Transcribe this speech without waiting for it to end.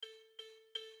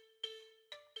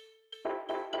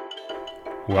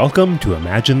Welcome to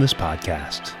Imagine This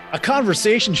Podcast, a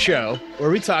conversation show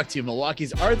where we talk to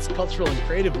Milwaukee's arts, cultural, and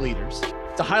creative leaders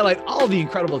to highlight all the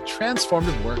incredible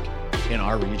transformative work in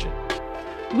our region.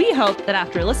 We hope that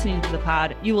after listening to the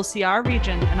pod, you will see our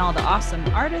region and all the awesome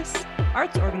artists,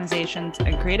 arts organizations,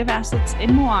 and creative assets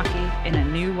in Milwaukee in a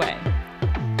new way.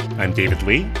 I'm David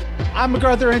Lee. I'm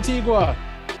MacArthur Antigua.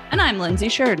 And I'm Lindsay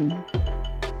Sheridan.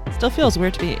 Still feels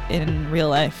weird to be in real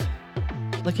life,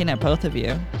 looking at both of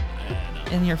you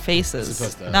in your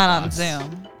faces, not on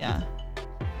Zoom. Yeah.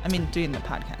 I mean, doing the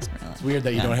podcast. Really. It's weird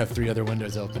that you don't have three other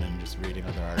windows open and just reading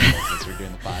other articles as you're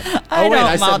doing the pod. I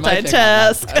don't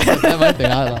multitask. I said my thing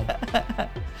out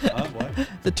loud. What?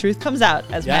 The truth comes out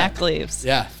as Mac leaves.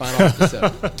 Yeah, final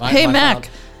episode. Hey, Mac.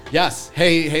 Yes.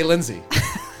 Hey, Lindsay.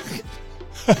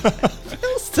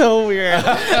 Feels so weird.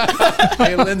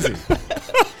 Hey, Lindsay.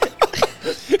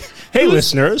 Hey,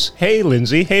 listeners. Hey,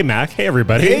 Lindsay. Hey, Mac. Hey,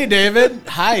 everybody. Hey, David.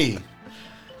 Hi.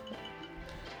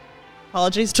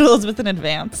 Apologies to Elizabeth in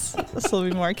advance. This will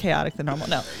be more chaotic than normal.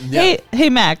 No. Yeah. Hey,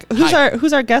 Mac.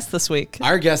 Who's our guest this week?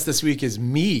 Our guest this week is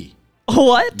me,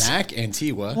 What? Mac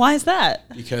Antigua. Why is that?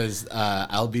 Because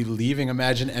I'll be leaving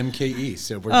Imagine MKE,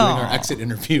 so we're doing our exit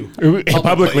interview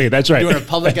Publicly, that's right. We're doing a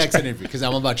public exit interview because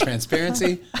I'm all about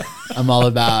transparency. I'm all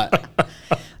about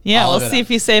Yeah, all we'll see if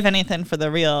you save anything for the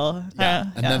real.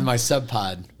 and then my sub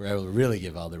pod where I will really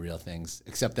give all the real things,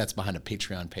 except that's behind a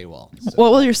Patreon paywall. So,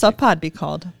 What will your sub pod be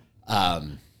called? yeah,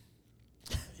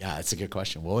 that's a good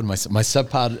question. What would my sub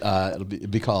pod it'll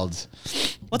be called?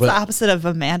 What's the opposite of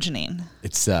imagining?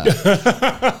 It's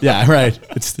yeah, right.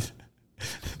 It's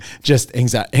just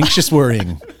anxious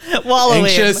worrying. Wallowing.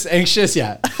 Anxious,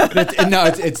 yeah. But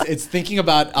it's thinking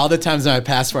about all the times in my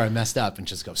past where I messed up and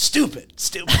just go stupid.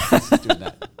 Just doing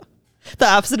that. The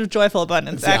opposite of joyful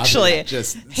abundance, actually.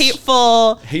 Just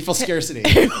hateful scarcity.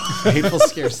 Hateful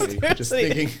scarcity. Just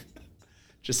thinking,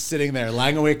 just sitting there,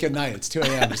 lying awake at night. It's 2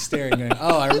 a.m. just staring, going,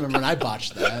 oh, I remember when I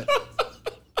botched that.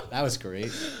 That was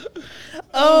great.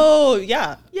 Oh,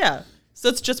 yeah. So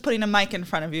it's just putting a mic in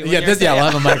front of you. Yeah, we'll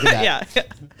have a mic in that. Yeah.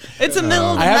 It's a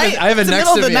middle of the night. I have it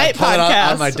next to me. I pull it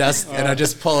podcast. on my desk and I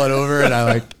just pull it over and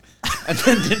I and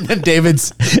then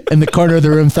David's in the corner of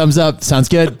the room, thumbs up. Sounds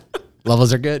good.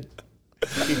 Levels are good.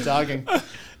 Keep talking.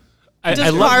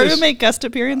 Does Maru make guest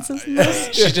appearances in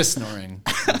this? She's just snoring.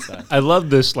 I love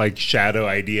this shadow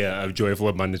idea of joyful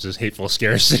abundance as hateful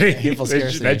scarcity. Hateful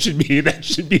scarcity. That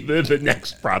should be the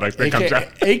next product that comes out.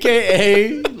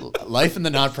 AKA life in the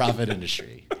nonprofit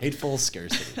industry. Hateful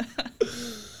scarcity.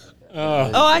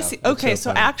 I see. Okay,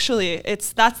 so funny. Actually,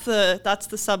 that's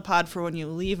the sub pod for when you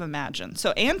leave Imagine.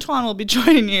 So Antoine will be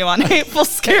joining you on Hateful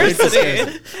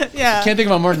Scarcity. Yeah. Can't think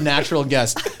of a more natural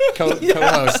guest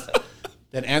co-host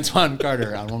than Antoine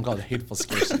Carter on one called Hateful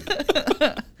Scarcity.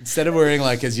 Instead of wearing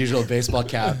his usual baseball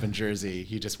cap and jersey,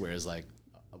 he just wears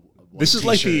This is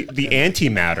like the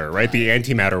antimatter, right? The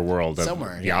antimatter world of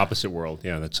somewhere, the opposite world.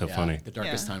 Yeah, that's so funny. The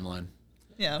darkest timeline.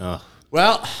 Yeah.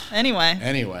 Well,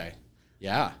 Anyway.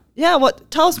 Yeah. Yeah,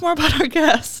 tell us more about our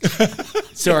guest.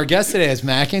 So our guest today is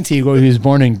Mac Antigua, who was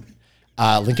born in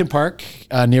Lincoln Park,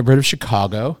 neighborhood of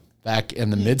Chicago, back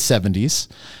in the mid-'70s.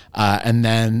 And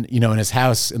then, in his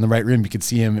house in the right room, you could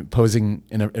see him posing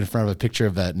in front of a picture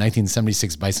of a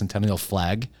 1976 bicentennial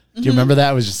flag. Do you remember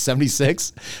that? It was just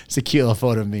 76. It's a cute little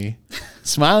photo of me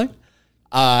smiling.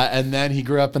 And then he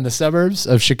grew up in the suburbs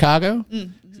of Chicago,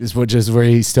 which is where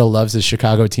he still loves his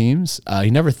Chicago teams.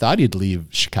 He never thought he'd leave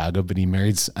Chicago, but he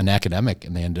married an academic,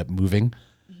 and they ended up moving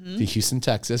to Houston,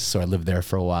 Texas. So I lived there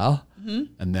for a while,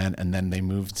 and then they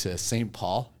moved to St.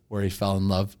 Paul, where he fell in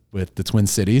love with the Twin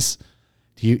Cities.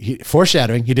 He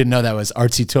foreshadowing, he didn't know that was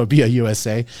Artsitopia,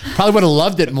 USA. Probably would have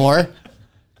loved it more.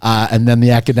 And then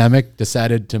the academic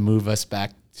decided to move us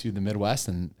back to the Midwest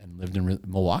and lived in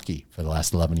Milwaukee for the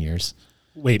last 11 years.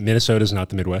 Wait, Minnesota's not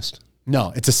the Midwest?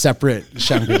 No, it's a separate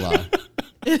Shangri-La.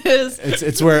 It is.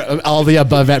 It's where all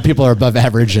the people are above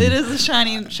average. It is a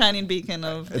shining beacon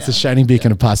of. It's a shining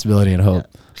beacon of possibility and hope.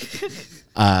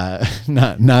 Not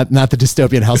the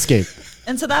dystopian hellscape.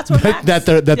 And so that's what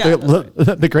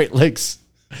the Great Lakes.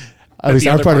 At least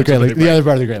our part of the Great Lakes. The other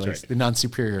part of the Great Lakes. The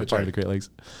non-superior part of the Great Lakes.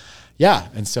 Yeah,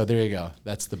 and so there you go.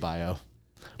 That's the bio.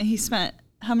 And he spent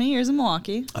how many years in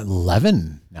Milwaukee?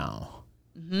 11 now.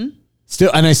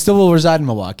 I still will reside in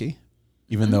Milwaukee,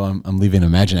 even though I'm leaving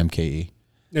Imagine MKE.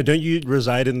 Now, don't you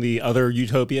reside in the other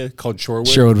utopia called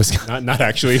Shorewood? Shorewood, Wisconsin. Not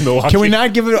actually in Milwaukee. Can we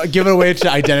not give it away to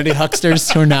identity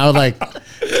hucksters who are now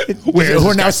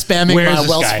spamming my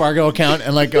Wells Fargo account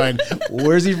and going,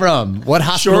 where's he from? What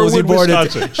hospital was he born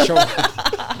at?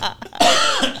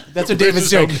 That's what David's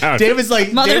doing. David's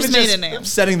like Mother's David's maiden just name.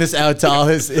 setting this out to all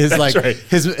his like right.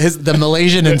 his the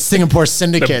Malaysian and Singapore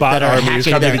syndicate bot that are army is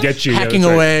hacking, coming to they're get you. Yeah, hacking that's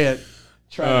right. away at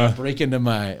trying to break into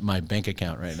my bank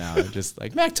account right now. Just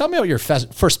like, Mac, tell me about your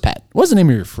first pet. What was the name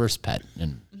of your first pet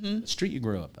and the street you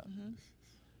grew up on?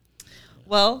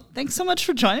 Well, thanks so much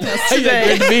for joining us Yeah, today.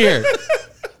 great to be here.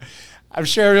 I'm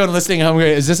sure everyone listening at home,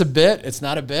 is this a bit? It's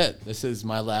not a bit. This is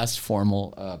my last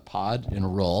formal pod in a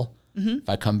role. If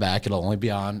I come back, it'll only be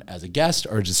on as a guest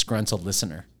or a disgruntled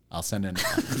listener. I'll send in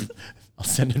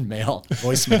mail,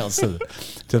 voicemails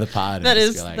to the pod. That and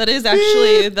is just be like, that is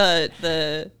actually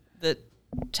the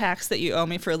tax that you owe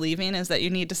me for leaving is that you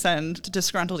need to send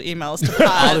disgruntled emails to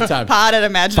pod, All the time. pod at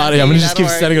Imagine. Pod, I'm going to just keep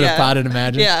sending it yeah. to Pod and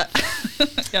Imagine. Yeah.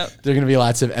 Yep. There are going to be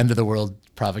lots of end of the world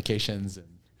provocations and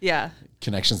Yeah.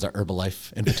 connections to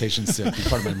Herbalife, invitations to be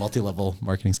part of my multi-level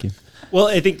marketing scheme. Well,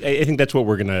 I think that's what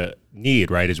we're gonna need,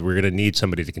 right? Is we're gonna need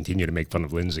somebody to continue to make fun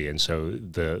of Lindsay, and so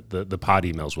the pod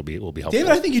emails will be helpful.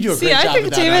 David, I think you do a great job I think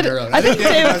with that on your own.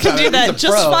 David can do that He's a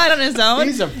just pro. fine on his own.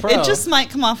 He's a pro. It just might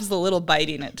come off as a little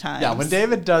biting at times. Yeah, when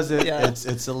David does it, Yeah.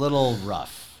 it's a little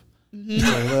rough. It's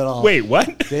a little. Wait,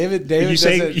 what? David Are you does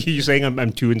saying it. you saying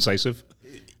I'm too incisive?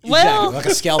 Well- Exactly, like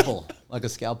a scalpel, like a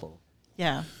scalpel.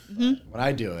 Yeah. When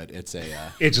I do it, it's a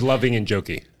It's loving and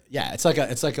jokey. yeah, it's like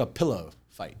a pillow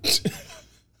fight,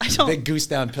 I don't, big goose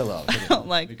down pillow. I don't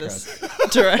like this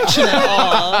direction at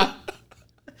all.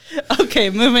 Okay,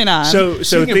 moving on. So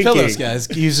Speaking thinking of pillows, guys,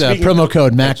 use promo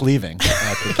code MacLeaving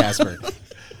at the Casper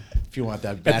if you want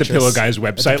that. at the mattress. Pillow Guy's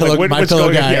website. At the Pillow- like, my what's Pillow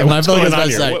going on Guy. here? My What's Pillow going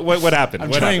Guy's on here? website. What happened? I'm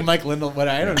What joining happened? Mike Lindell.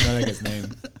 I don't even know his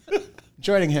name.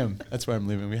 Joining him. That's why I'm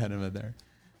leaving. We had him in there.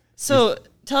 So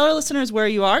tell our listeners where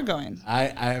you are going. I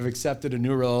have accepted a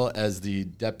new role as the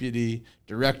Deputy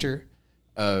Director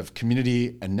of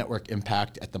Community and Network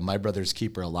Impact at the My Brother's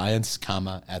Keeper Alliance,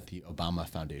 at the Obama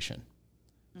Foundation.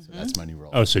 So that's my new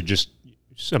role. Oh, so just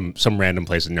some random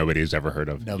place that nobody has ever heard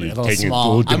of. Nobody. You're A little taking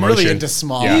small. little I'm really demotion. into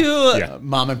small Yeah. You- yeah.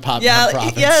 mom and pop Yeah,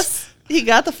 nonprofits. yes. He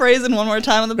got the phrase in one more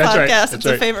time on the That's right, podcast. that's It's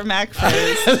right. a favorite Mac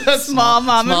phrase. Small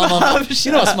mom and pop shop.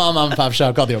 You know a small mom and pop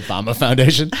shop called the Obama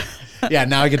Foundation? Yeah,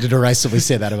 now I get to derisively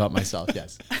say that about myself.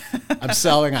 Yes, I'm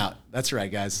selling out. That's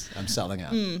right, guys. I'm selling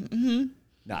out. No,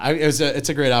 it's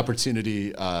a great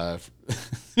opportunity. I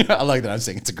like that I'm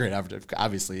saying it's a great opportunity.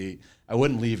 Obviously, I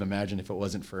wouldn't leave Imagine if it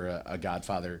wasn't for a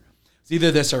Godfather. It's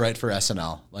either this or right for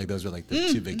SNL. Like those were like the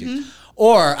two big gigs.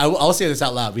 Or I'll say this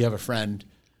out loud. We have a friend,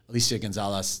 Alicia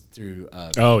Gonzalez, through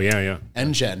Oh yeah.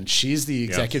 NGen. She's the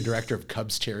executive director of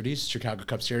Cubs Charities, Chicago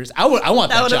Cubs Charities. I want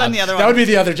that would have job. been the other That one. would be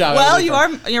the other job. Well, I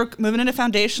would you're moving into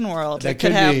foundation world. that It could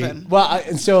be. happen. Well,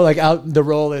 and so like the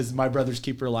role is My Brother's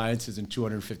Keeper Alliance is in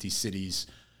 250 cities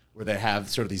where they have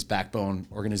sort of these backbone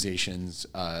organizations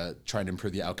trying to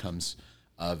improve the outcomes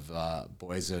of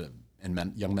boys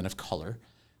and young men of color.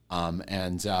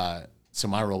 So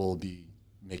my role will be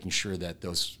making sure that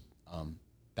those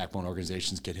backbone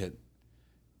organizations get hit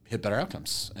better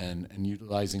outcomes and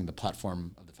utilizing the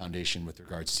platform of the foundation with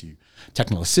regards to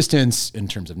technical assistance in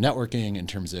terms of networking, in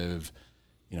terms of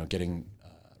getting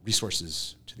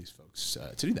resources to these folks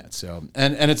to do that. So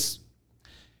and it's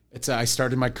I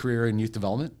started my career in youth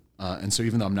development, and so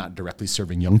even though I'm not directly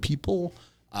serving young people,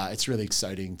 it's really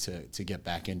exciting to get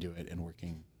back into it and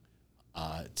working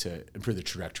to improve the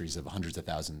trajectories of hundreds of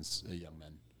thousands of young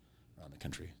men around the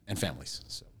country and families.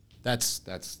 So that's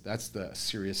the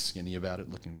serious skinny about it.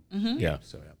 Looking, Yeah.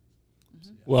 So yeah.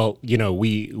 Well,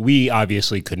 we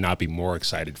obviously could not be more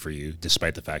excited for you,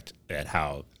 despite the fact at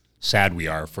how sad we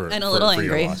are for And a little for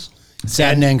your angry. loss.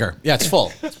 Sad and anger. Yeah, it's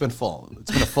full. It's been full.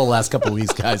 It's been a full last couple of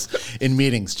weeks, guys. In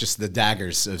meetings, just the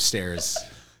daggers of stares.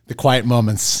 The quiet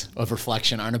moments of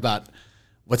reflection aren't about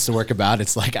what's the work about.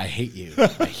 It's like, I hate you.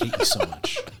 I hate you so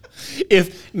much.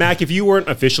 If you weren't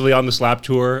officially on the slap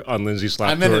tour, on Lindsay's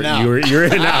slap I'm in tour, it now. you're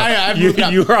in it now. I've you moved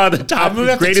up. are on the top, I moved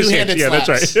up to greatest hits. two-handed Yeah,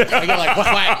 slaps. that's right. I go like,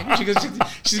 whack.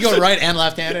 She's going right and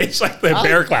left-handed. It's like the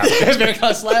bear clap Bear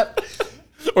clap slap.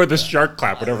 or the shark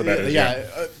clap, whatever that is. Yeah,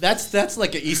 that's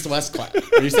like an east-west clap.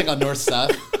 Are you saying a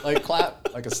north-south like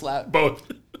clap, like a slap? Both,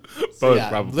 Yeah,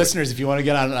 probably. listeners, if you want to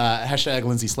get on hashtag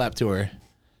Lindsay Slap Tour,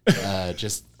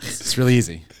 it's really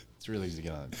easy. It's really easy to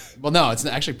get on. Well, no, it's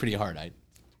actually pretty hard. I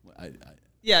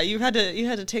Yeah, you had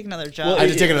to take another job. had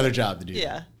to take another job to do that.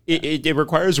 yeah. It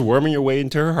requires worming your way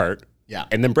into her heart. Yeah.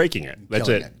 And then breaking it. That's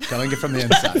Killing it. Killing it from the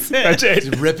inside. That's it.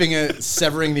 Just ripping it,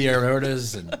 severing the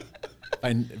aortas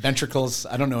and ventricles.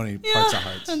 I don't know any parts of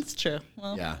hearts. That's true.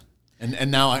 Well, Yeah.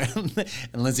 And now and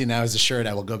Lindsay now is assured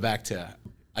I will go back to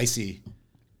icy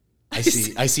I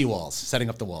see walls, setting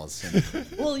up the walls.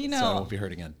 Well, so I won't be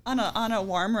hurt again. On a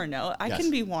warmer note, I can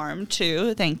be warm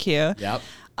too. Thank you. Yep.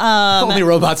 Only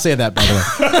robots say that, by the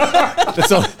way.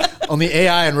 That's only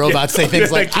AI and robots say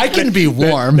things like, I can be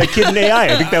warm. That kid in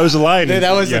AI. I think that was the line.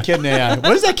 That was the kid in AI.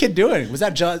 What is that kid doing? Was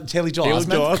that Haley Joel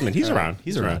Osment? He's around.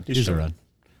 He's around.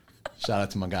 Shout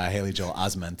out to my guy, Haley Joel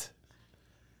Osment.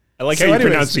 I like how you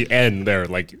pronounce the N there.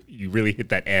 Like, you really hit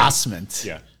that N. Osment.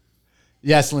 Yeah.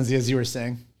 Yes, Lindsay, as you were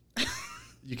saying,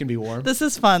 you can be warm. This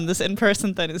is fun. This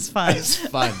in-person thing is fun. It's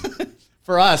fun.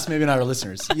 For us, maybe not our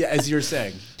listeners. Yeah, as you were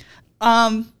saying.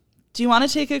 Do you want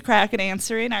to take a crack at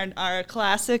answering our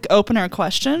classic opener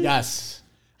question? Yes.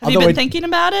 Have you been thinking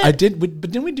about it? I did, but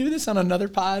didn't we do this on another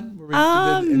pod?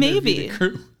 Maybe.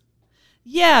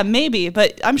 Yeah, maybe,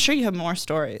 but I'm sure you have more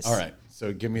stories. All right,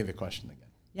 so give me the question again.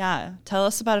 Yeah, tell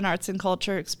us about an arts and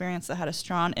culture experience that had a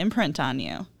strong imprint on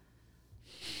you.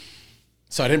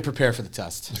 So I didn't prepare for the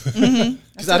test.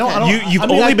 Mm-hmm. You've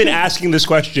only been asking this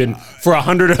question for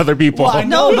 100 other people. Well,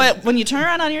 no, but when you turn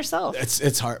around on yourself,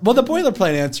 it's hard. Well, the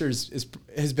boilerplate answer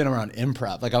has been around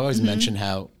improv. Like I always mention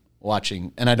how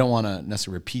watching, and I don't want to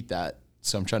necessarily repeat that,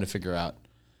 so I'm trying to figure out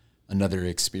another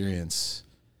experience.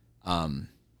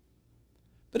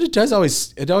 But it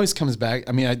always comes back.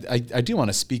 I mean, I do want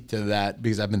to speak to that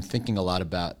because I've been thinking a lot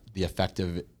about the effect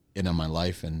of it on my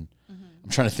life, and I'm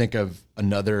trying to think of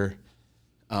another.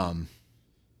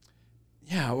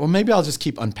 Well, maybe I'll just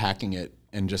keep unpacking it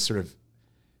and just sort of.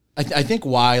 I think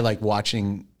why like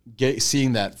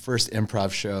seeing that first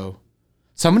improv show.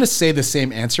 So I'm going to say the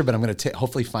same answer, but I'm going to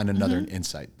hopefully find another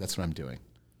insight. That's what I'm doing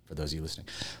for those of you listening.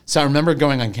 So I remember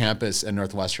going on campus at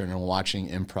Northwestern and watching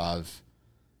improv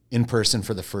in person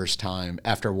for the first time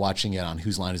after watching it on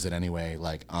Whose Line Is It Anyway,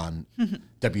 like on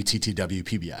WTTW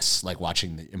PBS, like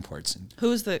watching the imports. And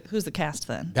who's the cast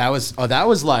then? That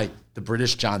was like the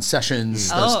British John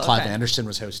Sessions. Clive Anderson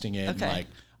was hosting it. Okay. And like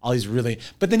all these really,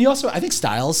 but then you also, I think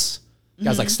Styles,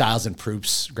 guys like Styles and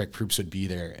Proops, Greg Proops would be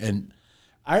there. And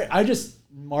I just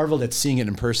marveled at seeing it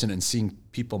in person and seeing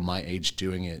people my age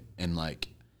doing it. And like,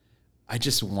 I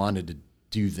just wanted to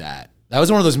do that. That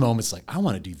was one of those moments like, I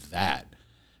want to do that.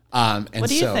 And what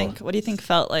do you think? What do you think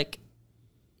felt like?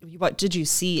 What did you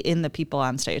see in the people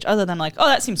on stage, other than like, oh,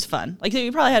 that seems fun? Like you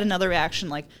probably had another reaction,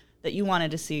 like that you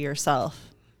wanted to see yourself.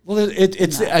 Well,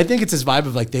 it's. I think it's this vibe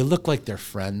of like they look like they're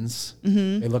friends.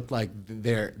 They look like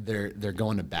they're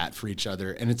going to bat for each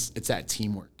other, and it's that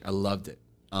teamwork. I loved it,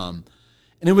 and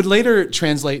it would later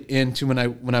translate into when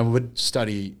I would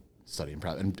study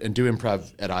improv and do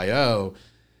improv at IO.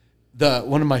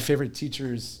 One of my favorite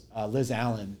teachers, Liz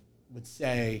Allen, would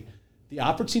say the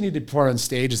opportunity to perform on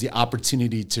stage is the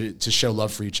opportunity to show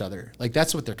love for each other. Like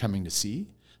that's what they're coming to see.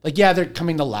 Like, yeah, they're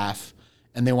coming to laugh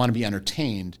and they want to be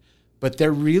entertained, but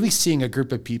they're really seeing a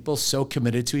group of people so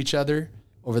committed to each other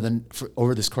over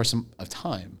this course of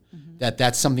time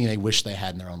that's something they wish they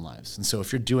had in their own lives. And so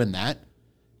if you're doing that,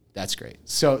 that's great.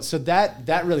 So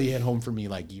that really hit home for me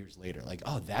like years later. Like,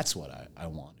 oh, that's what I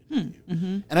wanted to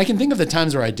do. And I can think of the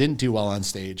times where I didn't do well on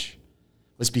stage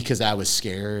was because I was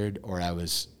scared or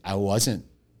I wasn't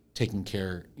taking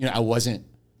care, I wasn't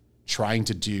trying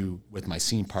to do with my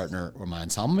scene partner or my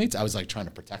ensemble mates. I was like trying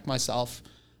to protect myself.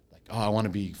 Like, oh, I want to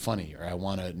be funny or I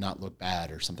want to not look bad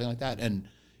or something like that. And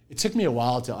it took me a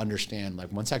while to understand,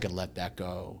 like once I could let that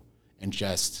go and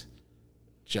just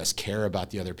care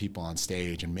about the other people on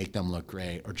stage and make them look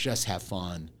great or just have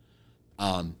fun.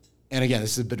 And again,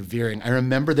 this is a bit of veering. I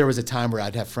remember there was a time where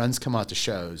I'd have friends come out to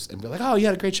shows and be like, oh, you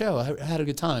had a great show. I had a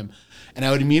good time. And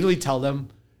I would immediately tell them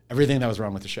everything that was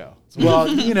wrong with the show. So, well,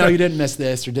 you didn't miss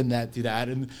this or didn't do that.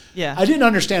 And I didn't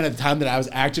understand at the time that I was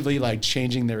actively like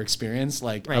changing their experience.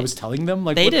 Like I was telling them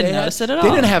like they didn't notice it at all. They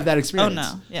didn't have that experience.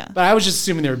 Oh, no. Yeah. But I was just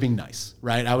assuming they were being nice,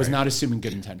 right? I was not assuming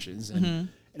good intentions. And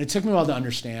it took me a while to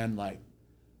understand like,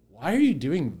 why are you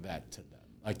doing that to them,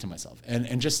 like to myself?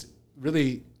 And just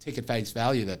really take at face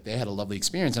value that they had a lovely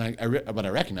experience. And what I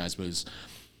recognized was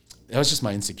that was just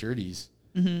my insecurities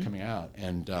coming out.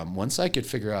 And once I could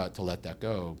figure out to let that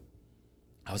go,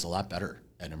 I was a lot better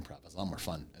at improv. I was a lot more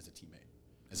fun as a teammate,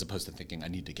 as opposed to thinking I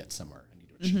need to get somewhere, I need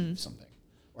to achieve something,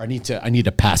 or I need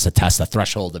to pass a test, a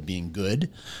threshold of being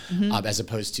good, as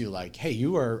opposed to like, hey,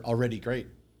 you are already great,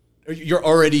 or you're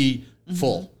already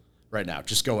full right now.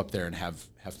 Just go up there and have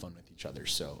fun with each other.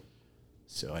 So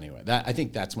anyway, I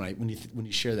think that's when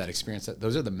you share that experience,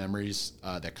 those are the memories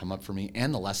that come up for me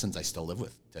and the lessons I still live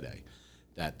with today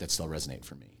that still resonate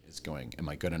for me. Is going, am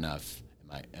I good enough?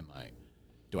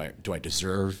 Do I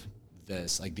deserve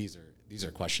this? Like these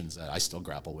are questions that I still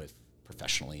grapple with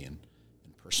professionally and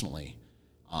personally.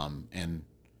 And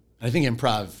I think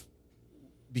improv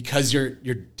because you're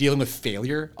dealing with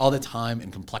failure all the time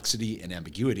and complexity and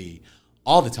ambiguity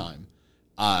all the time.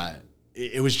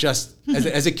 It was just,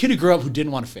 as a kid who grew up who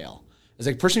didn't want to fail, as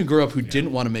a person who grew up who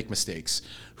didn't want to make mistakes,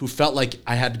 who felt like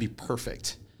I had to be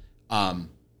perfect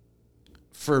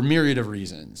for a myriad of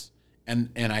reasons. And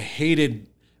I hated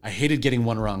getting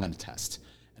one wrong on a test.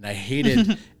 And I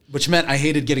hated, which meant I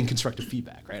hated getting constructive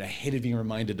feedback, right? I hated being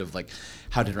reminded of like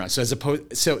how did it run. So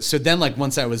so then like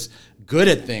once I was good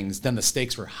at things, then the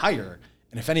stakes were higher.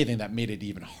 And if anything, that made it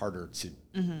even harder to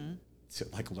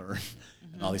like learn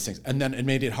and all these things. And then it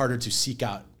made it harder to seek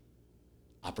out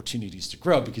opportunities to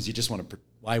grow because you just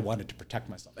I wanted to protect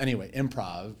myself. Anyway, doing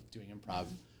improv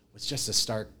was just a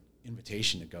stark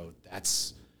invitation to go,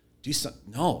 do something.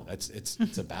 No,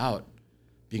 it's about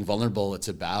being vulnerable. It's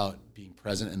about being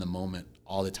present in the moment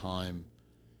all the time.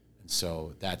 And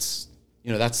so that's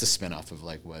the spinoff of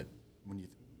like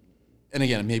and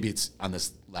again, maybe it's on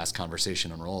this last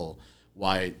conversation on Roll,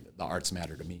 why the arts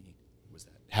matter to me was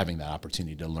that having that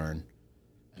opportunity to learn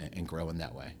and grow in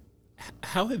that way.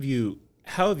 How have you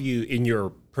in your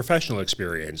professional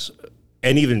experience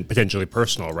and even potentially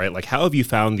personal, right? Like how have you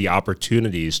found the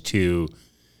opportunities to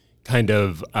kind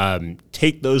of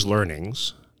take those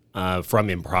learnings from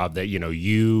improv that,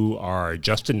 you are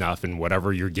just enough and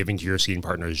whatever you're giving to your scene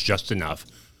partner is just enough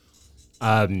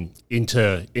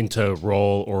into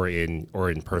role or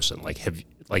in person?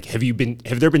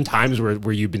 Have there been times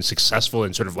where you've been successful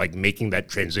in sort of like making that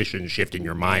transition shift in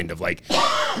your mind of like,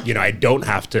 I don't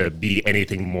have to be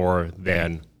anything more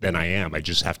than I am. I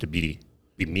just have to be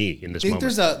me in this moment. I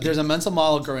think there's a mental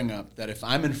model growing up that if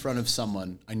I'm in front of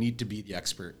someone, I need to be the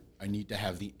expert. I need to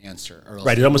have the answer. Or else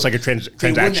right, it's almost like a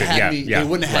transaction. They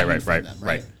wouldn't have me from them,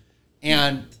 right? Right.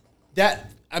 And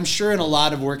that, I'm sure in a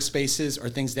lot of workspaces or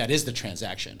things, that is the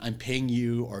transaction. I'm paying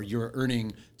you or you're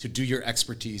earning to do your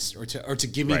expertise or to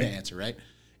give me the answer, right?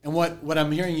 And what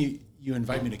I'm hearing you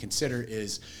invite me to consider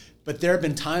is, but there have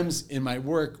been times in my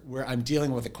work where I'm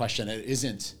dealing with a question that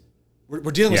isn't, we're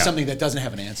dealing with something that doesn't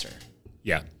have an answer.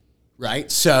 Yeah.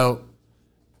 Right? So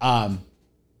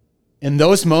in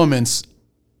those moments,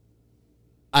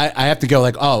 I have to go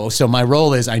like, so my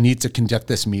role is I need to conduct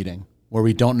this meeting where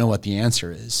we don't know what the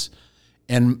answer is.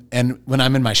 And when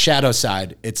I'm in my shadow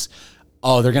side, it's,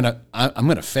 I'm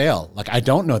going to fail. Like, I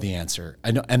don't know the answer.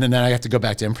 I know, and then I have to go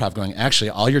back to improv going, actually,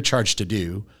 all you're charged to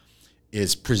do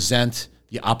is present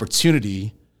the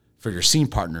opportunity for your scene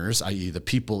partners, i.e. the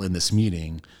people in this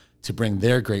meeting, to bring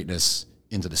their greatness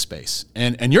into the space.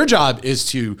 And your job is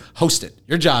to host it.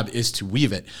 Your job is to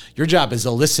weave it. Your job is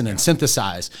to listen and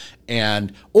synthesize.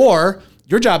 Or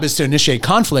your job is to initiate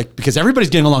conflict because everybody's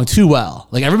getting along too well.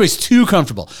 Like everybody's too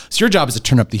comfortable. So your job is to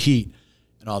turn up the heat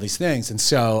and all these things. And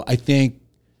so I think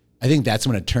that's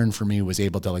when it turned for me, was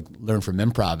able to like learn from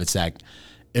improv. It's like,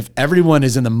 if everyone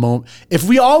is in the moment, if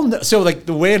we all know, so like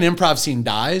the way an improv scene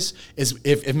dies is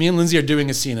if me and Lindsay are doing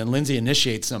a scene and Lindsay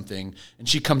initiates something and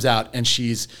she comes out and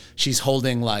she's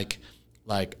holding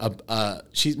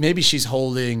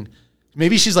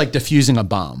maybe she's like diffusing a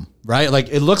bomb, right? Like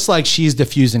it looks like she's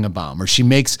diffusing a bomb, or she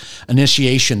makes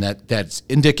initiation that's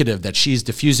indicative that she's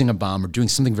diffusing a bomb or doing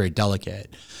something very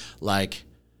delicate. Like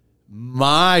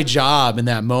my job in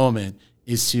that moment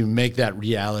is to make that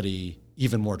reality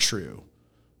even more true.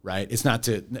 Right. It's not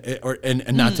to,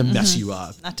 not to mess you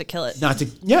up. Not to kill it.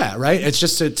 Right. It's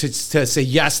just to say,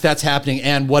 yes, that's happening.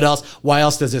 And what else? Why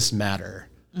else does this matter?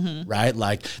 Mm-hmm. Right.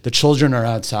 Like the children are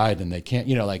outside and they can't,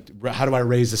 like, how do I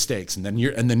raise the stakes? And then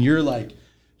you're like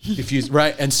confused.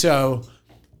 Right. And so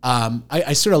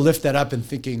I sort of lift that up and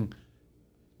thinking,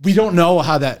 we don't know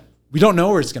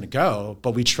where it's going to go,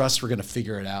 but we trust we're going to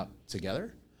figure it out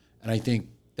together. And I think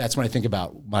that's when I think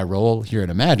about my role here at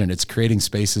Imagine. It's creating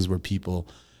spaces where people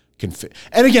can fit.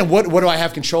 And again, what do I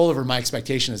have control over? My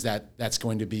expectation is that that's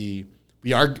going to be,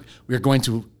 we are going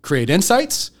to create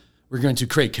insights, we're going to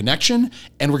create connection,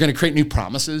 and we're going to create new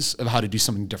promises of how to do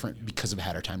something different because we've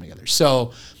had our time together.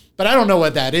 So, but I don't know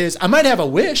what that is. I might have a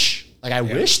wish, like I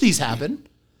wish these happen.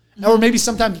 Mm-hmm. Or maybe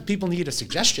sometimes people need a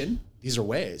suggestion. These are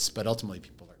ways, but ultimately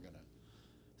people are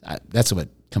going to, that's what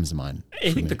comes to mind.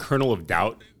 I think the kernel of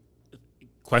doubt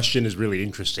question is really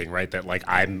interesting, right? That like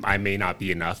I may not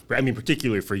be enough. I mean,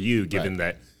 particularly for you, given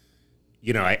that,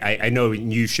 I know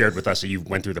you shared with us that you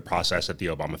went through the process at the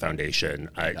Obama Foundation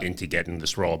into getting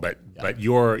this role, but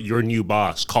your new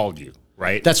boss called you,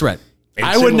 right? That's right. And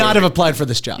I would not have applied for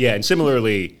this job. Yeah, and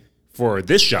similarly for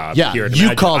this job here at Imagine,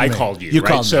 I called you. You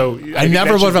called me. So I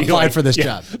never would have applied for this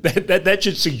job. That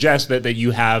should suggest that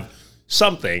you have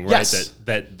something, right? Yes.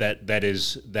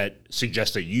 That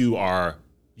suggests that you are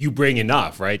you bring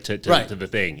enough, right, to the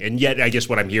thing. And yet, I guess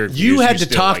what I'm hearing from you is had to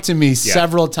still, talk like, to me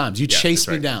several times. You chased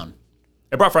that's me right. down.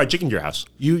 I brought fried chicken to your house.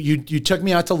 You took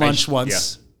me out to lunch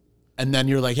once, yeah. and then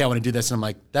you're like, "Yeah, I want to do this," and I'm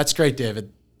like, "That's great,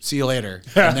 David. See you later."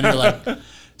 And then you're like,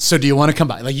 "So do you want to come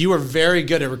by?" Like you were very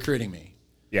good at recruiting me,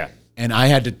 Yeah. and I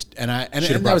had to, and Should have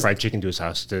that brought was, fried chicken to his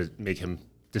house to make him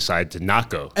decide to not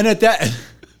go. and at that.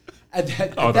 At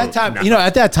that time, no. you know,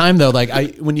 at that time though,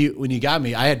 like when you got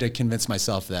me, I had to convince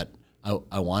myself that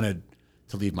I wanted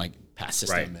to leave my past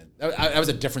system. Right. And I was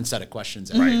a different set of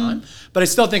questions at the time, but I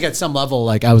still think at some level,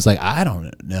 like I was like, I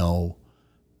don't know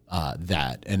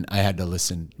that, and I had to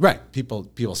listen. Right,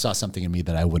 people saw something in me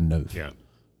that I wouldn't have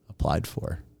applied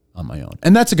for on my own,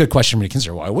 and that's a good question for me to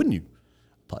consider. Why wouldn't you?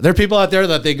 There are people out there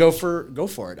that they go for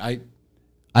it.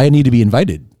 I need to be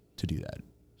invited to do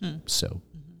that. So.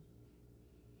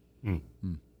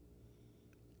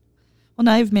 Well,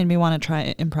 now you've made me want to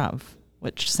try improv,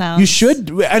 which sounds You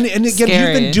should, and again, scary.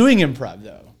 you've been doing improv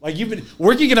though. Like you've been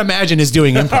working at Imagine is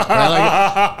doing improv,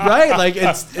 right? Like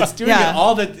it's doing it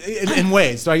all in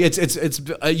ways. Like it's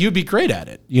you'd be great at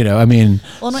it. You know, I mean.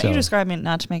 Well, what you described me,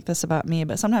 not to make this about me,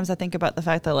 but sometimes I think about the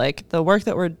fact that like the work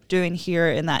that we're doing here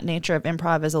in that nature of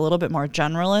improv is a little bit more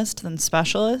generalist than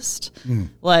specialist.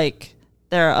 Like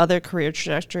there are other career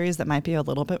trajectories that might be a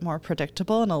little bit more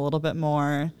predictable and a little bit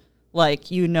more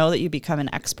like, you know, that you become an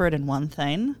expert in one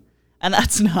thing, and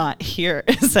that's not here,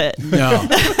 is it? No.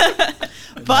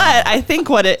 But I think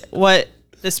what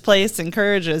this place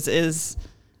encourages is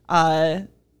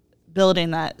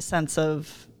building that sense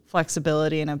of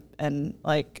flexibility and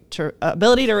like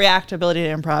ability to react, ability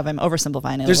to improv. I'm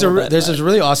oversimplifying it. There's a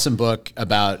really awesome book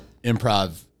about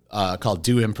improv called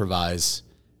Do Improvise,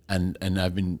 and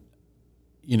I've been,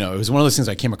 you know, it was one of those things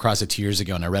I came across it 2 years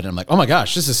ago, and I read it. I'm like, oh my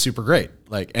gosh, this is super great.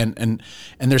 Like, and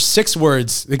there's 6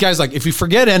 words. The guy's like, if you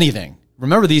forget anything,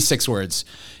 remember these 6 words.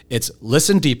 It's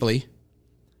listen deeply,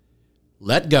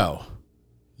 let go,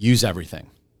 use everything.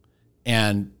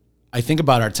 And I think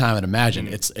about our time at Imagine.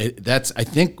 I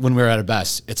think when we're at our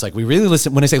best, it's like we really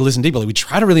listen. When I say listen deeply, we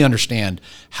try to really understand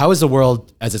how is the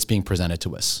world as it's being presented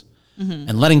to us,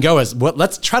 and letting go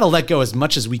let's try to let go as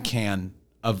much as we can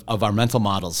of our mental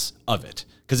models of it,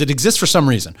 because it exists for some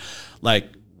reason. Like,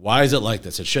 why is it like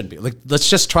this? It shouldn't be. Like, let's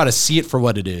just try to see it for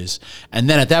what it is, and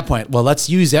then at that point, well, let's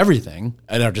use everything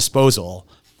at our disposal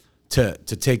to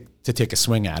take a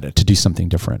swing at it, to do something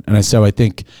different. And I do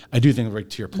think, right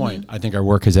to your point, I think our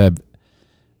work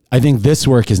I think this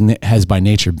work has by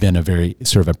nature been a very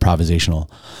sort of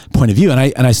improvisational point of view, and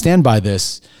I stand by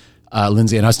this.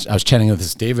 Lindsay, and I was chatting with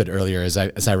this David earlier as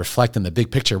I reflect on the big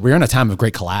picture. We're in a time of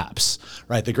great collapse,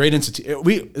 right? The great institute.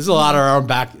 This is a lot of our own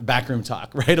backroom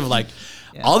talk, right? Of like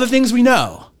all the things we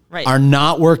know are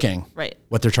not working. Right.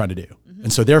 What they're trying to do,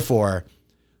 and so therefore,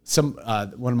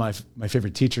 one of my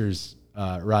favorite teachers,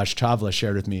 Raj Chawla,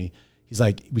 shared with me. He's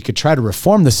like, we could try to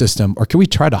reform the system, or could we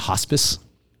try to hospice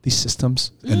these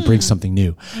systems and bring something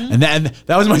new? And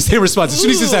that was my same response. As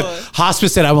soon as he said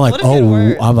hospice, I'm like,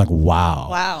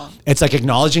 wow. It's like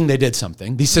acknowledging they did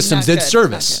something. These systems did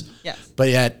service, but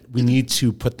yet we need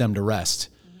to put them to rest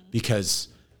because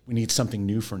we need something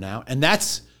new for now. And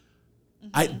that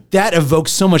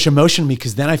evokes so much emotion in me,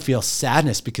 because then I feel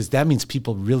sadness, because that means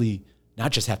people really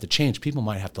not just have to change, people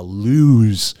might have to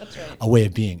lose a way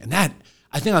of being. And that,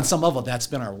 I think on some level, that's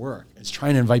been our work. It's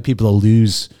trying to invite people to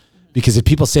lose. Because if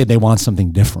people say they want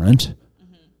something different,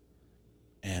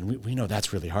 and we know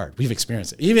that's really hard. We've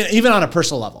experienced it, even on a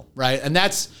personal level, right? And I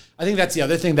think that's the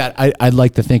other thing that I'd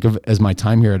like to think of as my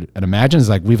time here at Imagine, is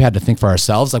like, we've had to think for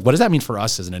ourselves, like, what does that mean for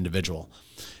us as an individual,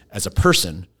 as a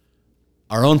person,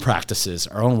 our own practices,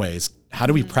 our own ways? How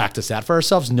do we practice that for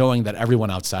ourselves, knowing that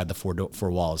everyone outside the four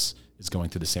walls is going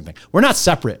through the same thing? We're not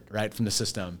separate, right, from the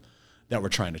system that we're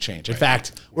trying to change. In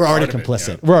fact, we're already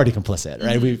complicit. We're already complicit,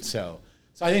 right? So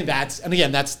I think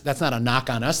that's not a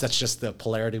knock on us. That's just the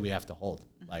polarity we have to hold.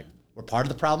 Like, we're part of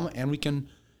the problem, and we can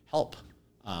help.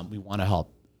 We want to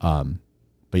help. But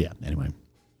yeah, anyway.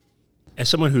 As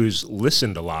someone who's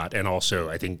listened a lot, and also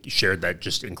I think shared that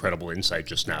just incredible insight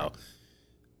just now,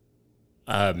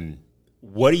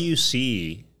 what do you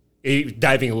see,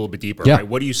 diving a little bit deeper, right?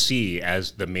 What do you see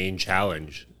as the main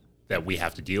challenge that we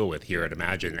have to deal with here at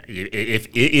Imagine?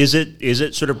 Is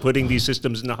it sort of putting these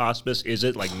systems into hospice? Is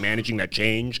it like managing that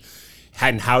change?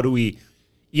 And how do we,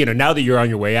 now that you're on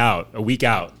your way out, a week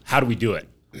out, how do we do it?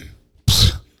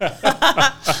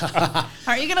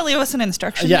 Aren't you going to leave us an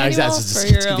instruction manual? Exactly.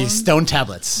 It's going to be stone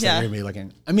tablets. Yeah. That you're going to be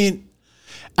looking. I mean,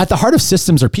 at the heart of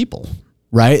systems are people,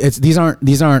 right? These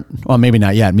aren't, well, maybe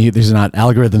not yet. These are not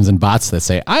algorithms and bots that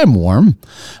say, I'm warm.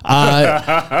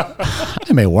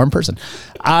 I'm a warm person.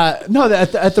 No,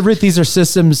 at the root, these are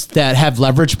systems that have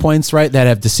leverage points, right? That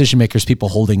have decision makers, people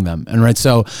holding them. And right.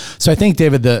 So I think,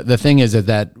 David, the thing is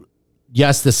that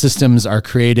yes, the systems are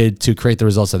created to create the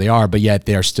results that they are, but yet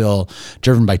they are still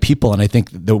driven by people. And I think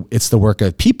it's the work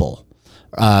of people.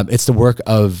 It's the work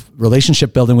of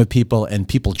relationship building with people and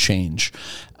people change,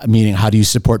 meaning how do you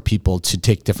support people to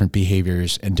take different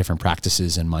behaviors and different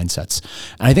practices and mindsets?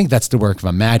 And I think that's the work of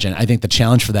Imagine. I think the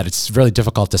challenge for that, it's really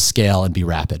difficult to scale and be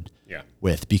rapid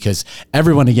with, because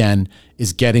everyone, again,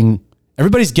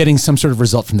 everybody's getting some sort of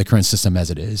result from the current system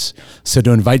as it is. So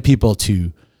to invite people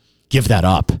to give that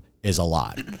up is a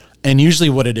lot. And usually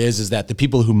what it is that the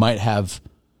people who might have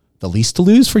the least to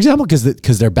lose, for example,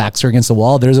 because their backs are against the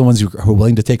wall, they're the ones who are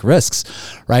willing to take risks,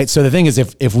 right? So the thing is,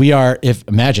 if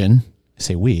Imagine, I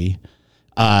say we,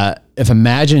 if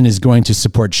Imagine is going to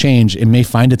support change, it may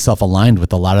find itself aligned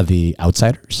with a lot of the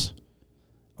outsiders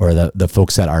or the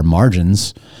folks that are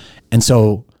margins. And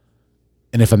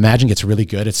if Imagine gets really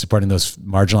good at supporting those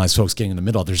marginalized folks getting in the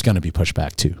middle, there's going to be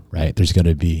pushback too, right? There's going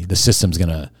to be, the system's going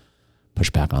to push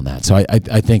back on that. So I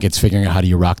think it's figuring out how do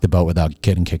you rock the boat without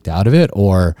getting kicked out of it,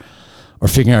 or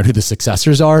figuring out who the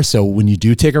successors are. So when you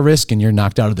do take a risk and you're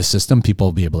knocked out of the system, people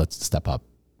will be able to step up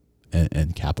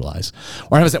and capitalize.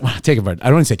 Or I don't want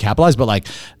to say capitalize, but like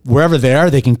wherever they are,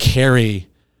 they can carry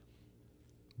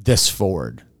this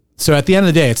forward. So at the end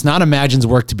of the day, it's not Imagine's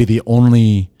work to be the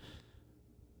only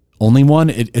one.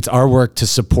 It's our work to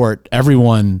support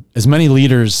everyone, as many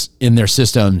leaders in their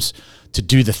systems, to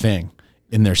do the thing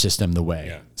in their system the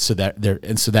way. So that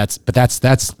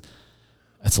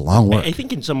that's a long work. I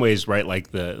think in some ways, right,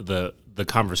 like the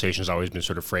conversation has always been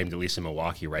sort of framed, at least in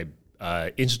Milwaukee, right?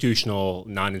 Institutional,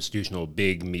 non-institutional,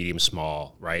 big, medium,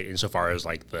 small, right? Insofar as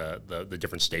like the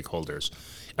different stakeholders,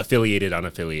 affiliated,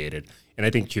 unaffiliated. And I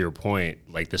think to your point,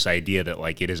 like this idea that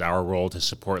like it is our role to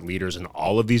support leaders in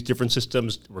all of these different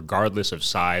systems, regardless of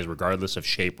size, regardless of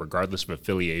shape, regardless of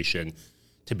affiliation,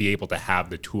 to be able to have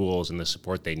the tools and the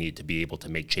support they need to be able to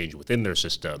make change within their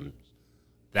system.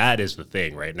 That is the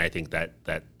thing, right? And I think that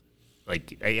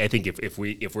like I think if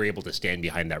we're able to stand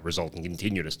behind that result and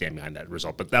continue to stand behind that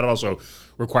result, but that also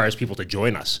requires people to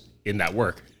join us in that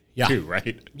work too,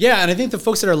 right? Yeah, and I think the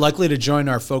folks that are likely to join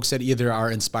are folks that either are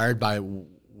inspired by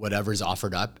whatever's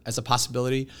offered up as a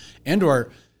possibility, and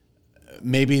or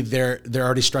maybe they're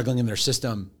already struggling in their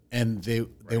system and they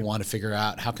want to figure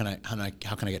out how can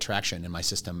I get traction in my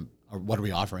system, or what are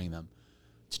we offering them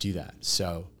to do that?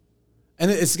 So, and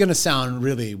it's going to sound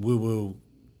really woo-woo,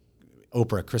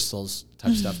 Oprah crystals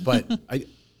type stuff, but I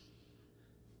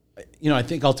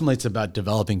think ultimately it's about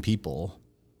developing people,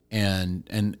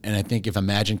 and I think if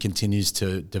Imagine continues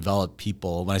to develop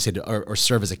people, when I say or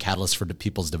serve as a catalyst for the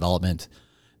people's development,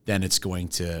 then it's going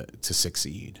to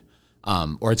succeed,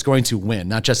 or it's going to win,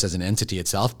 not just as an entity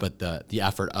itself, but the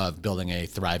effort of building a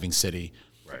thriving city,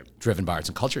 driven by arts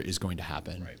and culture, is going to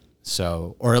happen. Right.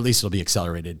 So, or at least it'll be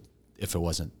accelerated if it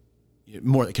wasn't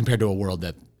more compared to a world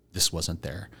that this wasn't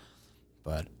there.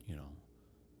 But,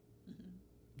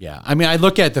 yeah. I mean, I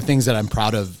look at the things that I'm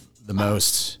proud of the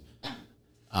most.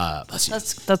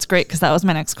 That's great, because that was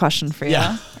my next question for you.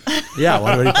 Yeah. Yeah.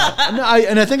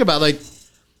 And I think about, like,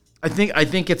 I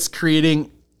think it's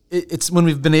creating, it's when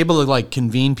we've been able to like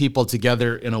convene people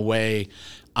together in a way,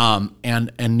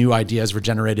 and new ideas were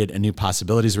generated and new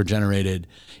possibilities were generated,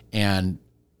 and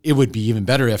it would be even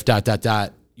better if ...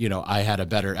 I had a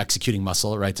better executing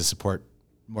muscle, right, to support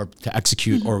more, to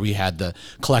execute, or we had the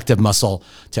collective muscle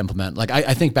to implement. Like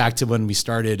I think back to when we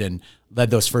started and led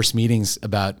those first meetings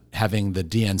about having the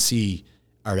DNC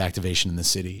art activation in the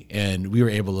city, and we were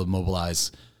able to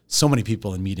mobilize so many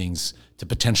people in meetings to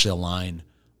potentially align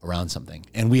around something.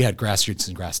 And we had grassroots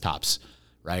and grass tops,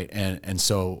 right? And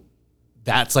so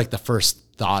that's like the first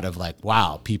thought of like,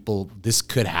 wow, people, this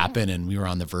could happen. And we were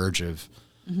on the verge of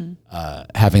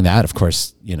having that. Of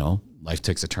course, life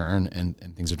takes a turn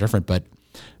and things are different, but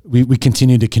we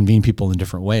continue to convene people in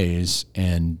different ways,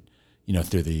 and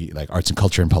through the like arts and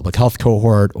culture and public health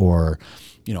cohort, or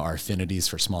our affinities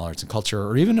for small arts and culture,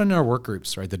 or even in our work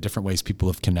groups, right? The different ways people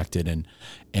have connected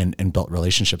and built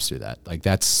relationships through that. Like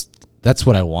that's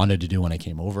what I wanted to do when I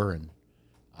came over, and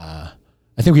I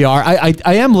think we are. I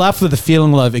am left with a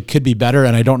feeling of it could be better,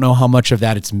 and I don't know how much of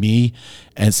that it's me,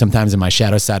 and sometimes in my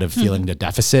shadow side of feeling the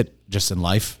deficit just in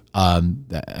life I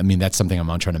mean, that's something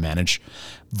I'm trying to manage.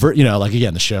 Like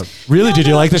again, the show. Really, did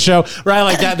you like the show? Right,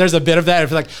 like that. There's a bit of that.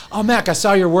 If you're like, oh, Mac, I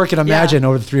saw your work in Imagine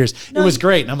over the 3 years. It was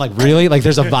great. And I'm like, really? Like,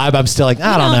 there's a vibe. I'm still like,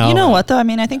 I don't know. You know what though? I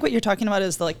mean, I think what you're talking about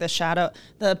is the shadow,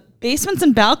 the basements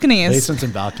and balconies. Basements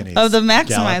and balconies of the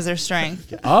maximizer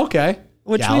strength. Okay.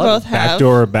 Which we both have.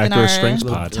 Backdoor strengths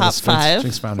pod. Top five.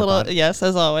 Pod. Yes,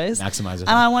 as always. Maximizer.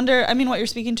 And I wonder, I mean, what you're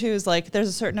speaking to is like, there's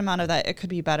a certain amount of that it could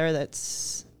be better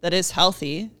that is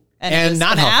healthy. And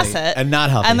not healthy. Asset. And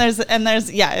not healthy. And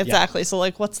there's yeah, exactly. Yeah. So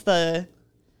like what's the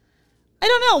I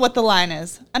don't know what the line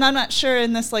is. And I'm not sure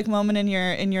in this like moment in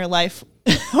your life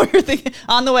where you're thinking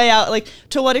on the way out, like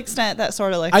to what extent that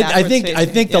sort of like I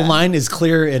think the line is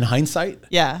clear in hindsight.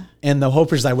 Yeah. And the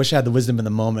hope is I wish I had the wisdom in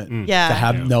the moment to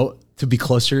have to be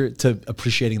closer to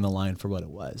appreciating the line for what it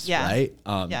was. Yeah. Right.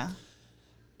 And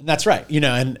that's right.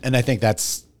 And I think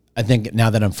now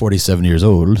that I'm 47 years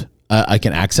old, I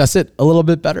can access it a little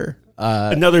bit better.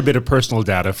 Another bit of personal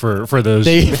data for those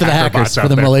for the hackers, for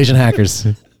the Malaysian hackers.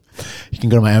 You can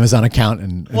go to my Amazon account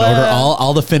and order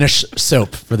all the Finish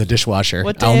soap for the dishwasher.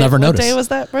 I'll never notice. What day was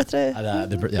that birthday?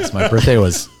 Yes, my birthday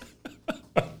was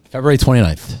February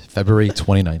 29th. February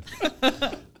 29th.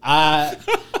 I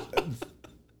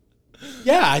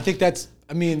think that's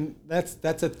a me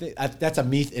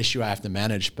issue I have to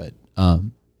manage, but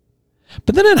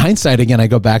then in hindsight, again, I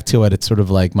go back to it. It's sort of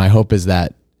like my hope is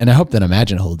that, and I hope that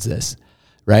Imagine holds this,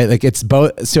 right? Like it's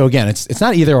both. So again, it's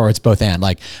not either or, it's both and.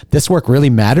 Like this work really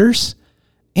matters,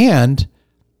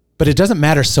 but it doesn't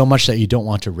matter so much that you don't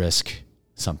want to risk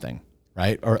something,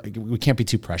 right? Or we can't be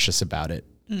too precious about it.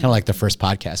 Kind of like the first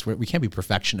podcast, where we can't be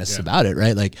perfectionists about it,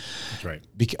 right? Like, that's right.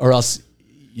 Or else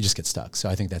you just get stuck. So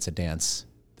I think that's a dance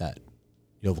that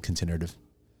you'll continue to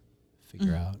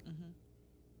figure out.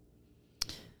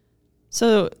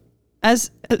 So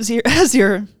as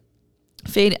you're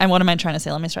fading, and what am I trying to say?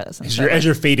 Let me try this. As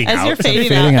you're fading out.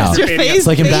 It's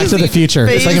like in Back to the Future.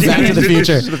 It's like in Back to the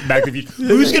Future. Back to the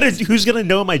Future. Who's gonna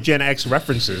know my Gen X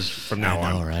references from now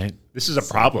on? All right. This is a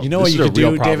problem. You know what you could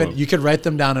do, David? You could write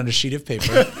them down on a sheet of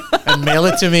paper and mail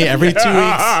it to me every 2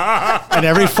 weeks, and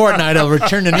every fortnight I'll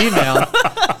return an email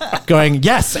going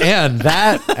yes and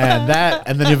that,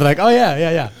 and then you'll be like, oh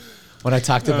yeah. When I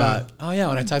talked about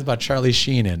Charlie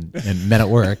Sheen and Men at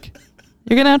Work.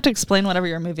 You're going to have to explain whatever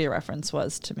your movie reference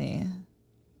was to me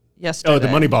yesterday. Oh, the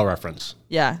Moneyball reference.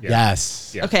 Yeah.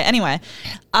 Yes. Yeah. Okay, anyway.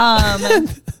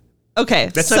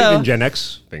 Okay, that's not even Gen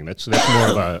X thing. That's more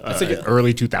of a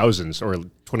early 2000s or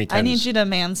 2010s. I need you to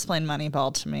mansplain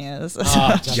Moneyball to me.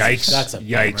 Yikes! That's a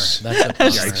yikes!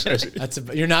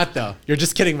 Yikes! You're not though. You're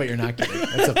just kidding, but you're not kidding.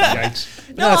 That's a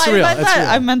yikes! No, that's real.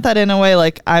 I meant that in a way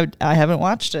like I haven't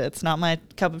watched it. It's not my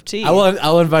cup of tea.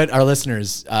 I'll invite our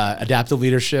listeners. Adaptive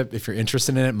leadership. If you're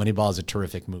interested in it, Moneyball is a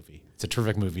terrific movie. It's a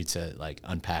terrific movie to like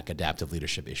unpack adaptive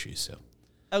leadership issues. So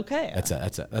okay, that's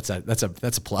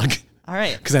a plug. All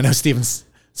right. Because I know Steven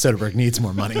Soderbergh needs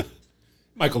more money.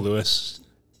 Michael Lewis,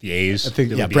 the A's. I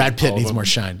think, Brad Pitt needs more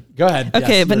shine. Go ahead.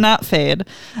 Okay, yes, but not fade.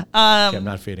 Okay, I'm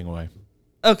not fading away.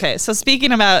 Okay, so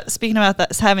speaking about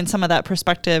that, having some of that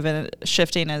perspective and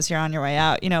shifting as you're on your way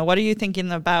out, what are you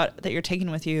thinking about that you're taking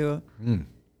with you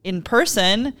in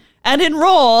person and in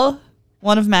role?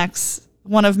 One of Mac's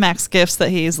gifts that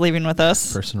he's leaving with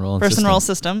us. Person role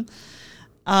system.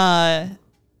 Yeah.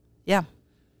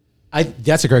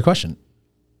 That's a great question,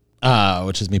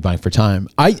 which is me buying for time.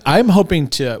 I'm hoping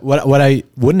to what I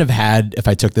wouldn't have had if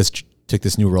I took this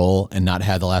new role and not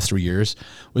had the last 3 years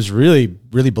was really,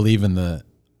 really believe in the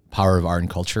power of art and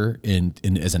culture in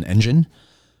as an engine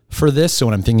for this. So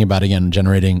when I'm thinking about, again,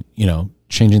 generating,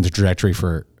 changing the trajectory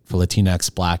for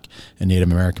Latinx, Black, and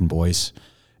Native American boys,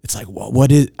 it's like,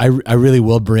 I really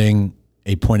will bring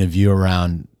a point of view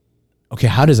around, okay,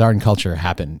 how does art and culture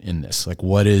happen in this? Like,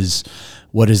 what is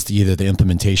either the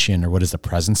implementation or what is the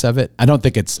presence of it? I don't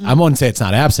think I won't say it's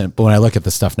not absent, but when I look at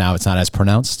the stuff now, it's not as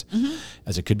pronounced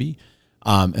as it could be.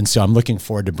 And so I'm looking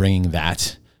forward to bringing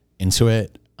that into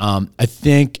it. I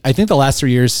think the last 3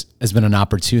 years has been an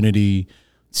opportunity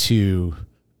to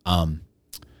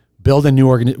build a new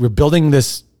we're building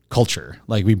this culture.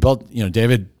 Like we built,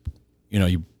 David,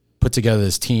 you put together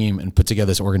this team and put together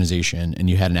this organization, and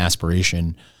you had an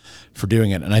aspiration for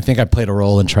doing it. And I think I played a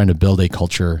role in trying to build a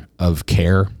culture of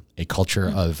care, a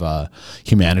culture of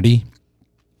humanity.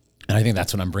 And I think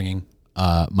that's what I'm bringing.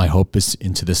 My hope is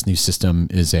into this new system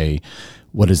is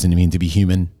what does it mean to be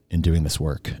human in doing this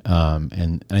work?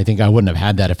 And I think I wouldn't have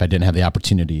had that if I didn't have the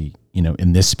opportunity,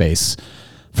 in this space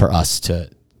for us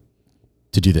to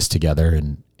do this together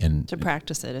and to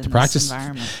practice it in this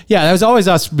environment. Yeah, that was always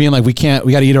us being like, we got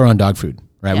to eat our own dog food,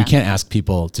 right? Yeah. We can't ask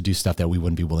people to do stuff that we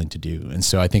wouldn't be willing to do. And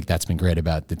so I think that's been great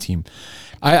about the team.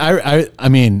 I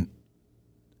mean,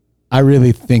 I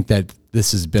really think that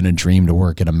this has been a dream to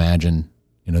work at Imagine.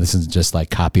 You know, this isn't just like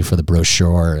copy for the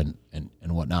brochure and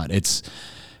whatnot. It's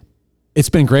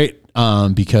been great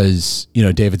because, you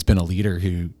know, David's been a leader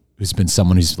who's been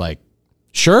someone who's like,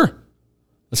 sure,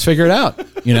 let's figure it out.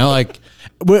 You know, like,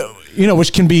 you know,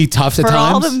 which can be tough at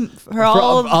times. For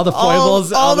all the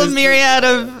foibles, all the these- myriad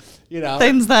of you know,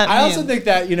 things that I also think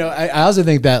that, you know, I also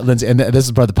think that, Lindsay, and this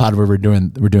is part of the pod where we're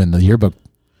doing the yearbook,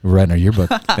 we're writing our yearbook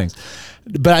things.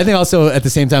 But I think also at the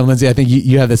same time, Lindsay, I think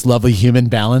you have this lovely human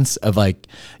balance of like,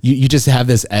 you just have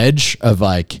this edge of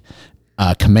like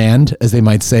command, as they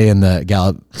might say in the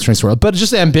Gallup Strengths world, but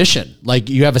just ambition. Like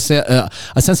you have a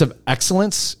sense of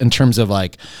excellence in terms of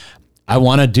like, I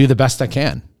want to do the best I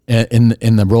can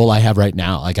in the role I have right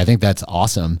now. Like, I think that's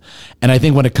awesome. And I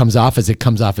think when it comes off as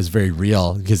very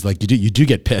real, because like you do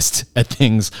get pissed at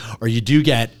things, or you do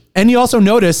get, and you also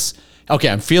notice, okay,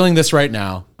 I'm feeling this right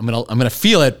now. I'm gonna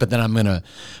feel it, but then I'm gonna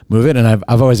move it. And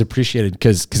I've always appreciated,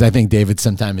 because I think David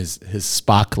sometimes his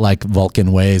Spock like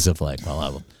Vulcan ways of like, well, I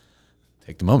will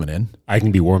take the moment in. I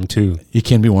can be warm too. You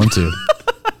can be warm too.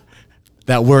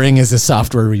 That worrying is a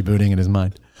software rebooting in his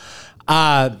mind.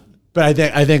 But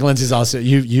I think Lindsay's also,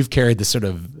 you've carried this sort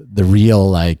of the real,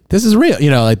 like, this is real,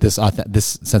 you know, like this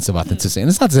sense of authenticity. And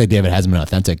it's not to say David hasn't been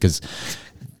authentic, because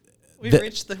we've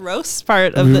reached the roast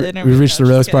part of the interview. We reached the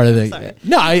roast part of the. Sorry.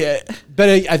 No, but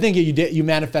I think you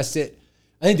manifest it.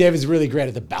 I think David's really great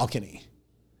at the balcony,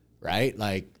 right?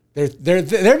 Like there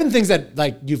have been things that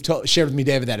like you've shared with me,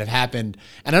 David, that have happened,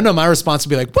 and I know my response would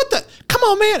be like, "What the? Come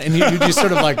on, man!" And you just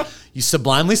sort of like you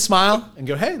sublimely smile and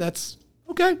go, "Hey, that's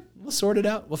okay. We'll sort it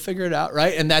out. We'll figure it out,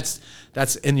 right?" And that's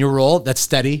in your role. That's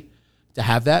steady to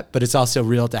have that, but it's also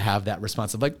real to have that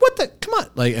response of like, "What the? Come on!"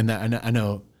 Like, and I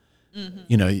know,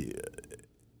 you know,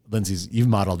 Lindsay's, you've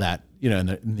modeled that, you know,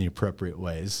 in the appropriate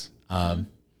ways.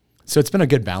 So it's been a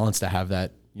good balance to have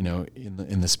that, you know,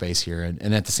 in the space here,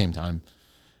 and at the same time,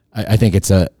 I think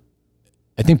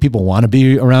I think people want to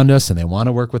be around us and they want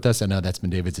to work with us. I know that's been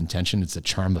David's intention. It's a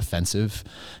charm offensive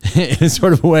in a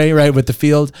sort of a way, right, with the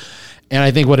field. And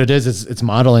I think what it is it's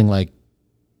modeling like,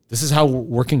 this is how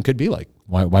working could be like.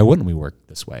 Why wouldn't we work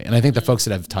this way? And I think the folks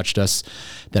that have touched us,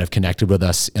 that have connected with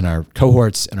us in our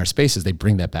cohorts and our spaces, they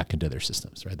bring that back into their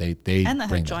systems, right? They and that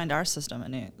bring have joined our system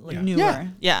and Yeah. newer.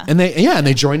 Yeah. And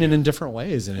they join in different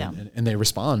ways, and Yeah. and they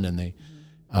respond, and they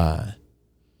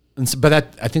and so, but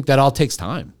I think that all takes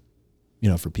time, you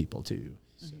know, for people too.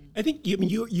 I think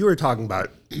you were talking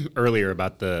about earlier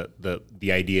about the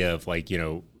idea of like, you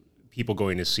know, people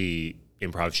going to see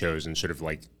improv shows and sort of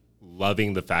like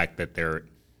loving the fact that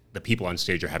the people on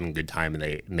stage are having a good time,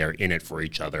 and they're in it for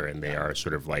each other, and they are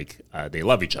sort of like they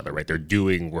love each other, right? They're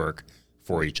doing work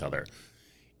for each other.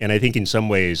 And I think in some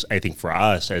ways, I think for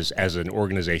us as an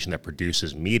organization that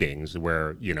produces meetings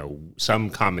where, you know, some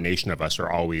combination of us are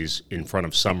always in front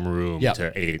of some room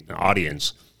to an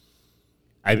audience,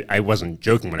 I wasn't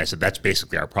joking when I said that's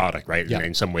basically our product, right? Yeah. And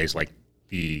in some ways, like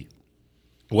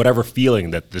whatever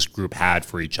feeling that this group had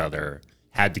for each other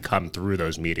had to come through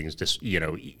those meetings, just, you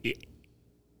know,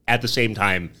 at the same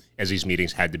time as these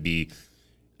meetings had to be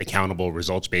accountable,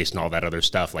 results-based, and all that other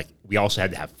stuff. Like, we also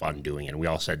had to have fun doing it, and we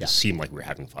also had to seem like we were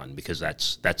having fun, because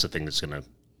that's the thing that's gonna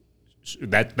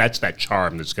that's that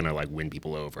charm that's gonna like win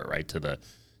people over, right, to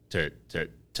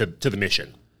the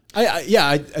mission.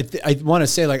 I want to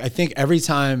say, like, I think every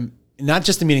time, not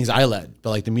just the meetings I led, but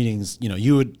like the meetings, you know,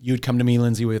 you would come to me,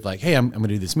 Lindsay, with like, hey, I'm going to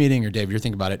do this meeting, or Dave, you're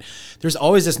thinking about it. There's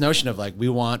always this notion of like, we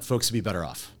want folks to be better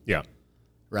off. Yeah.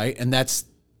 Right. And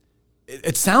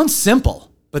it sounds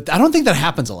simple, but I don't think that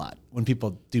happens a lot when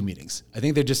people do meetings. I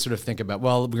think they just sort of think about,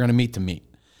 well, we're going to meet to meet.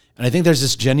 And I think there's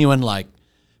this genuine, like,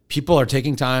 people are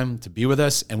taking time to be with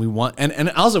us, and we want, and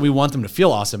also we want them to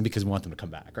feel awesome because we want them to come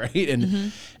back, right?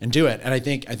 And do it. And I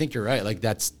think you're right. Like,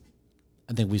 I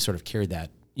think we sort of carried that,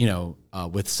 you know,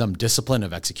 with some discipline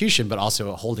of execution, but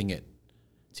also holding it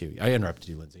to. I interrupted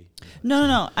you, Lindsay.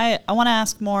 No. I want to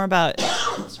ask more about,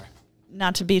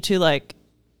 not to be too like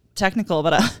technical,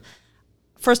 but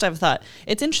first I have a thought.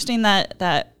 It's interesting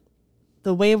that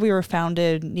the way we were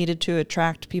founded needed to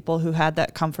attract people who had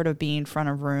that comfort of being front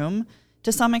of room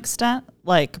to some extent,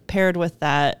 like paired with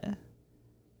that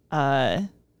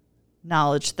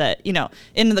knowledge that, you know,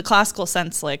 in the classical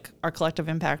sense, like our collective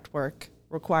impact work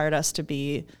required us to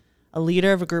be a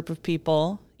leader of a group of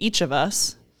people, each of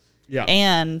us,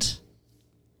 and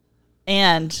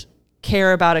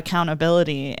care about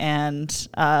accountability, and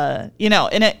you know,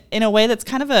 in a way that's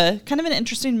kind of an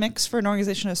interesting mix for an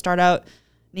organization to start out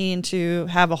needing to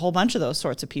have a whole bunch of those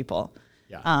sorts of people.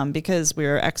 because we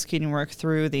were executing work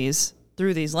through these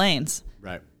lanes.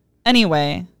 Right.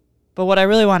 Anyway, but what I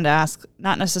really wanted to ask,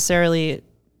 not necessarily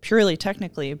purely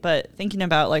technically, but thinking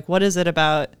about like, what is it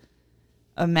about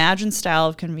Imagine style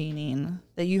of convening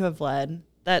that you have led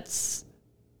that's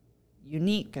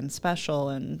unique and special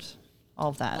and all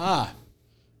of that?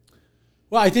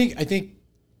 Well, I think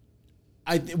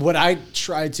what I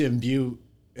tried to imbue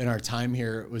in our time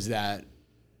here was that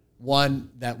one,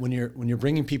 that when you're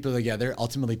bringing people together,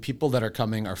 ultimately people that are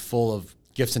coming are full of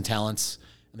gifts and talents,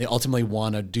 and they ultimately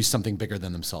want to do something bigger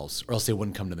than themselves, or else they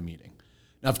wouldn't come to the meeting.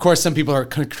 Now, of course, some people are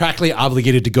contractually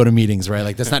obligated to go to meetings, right?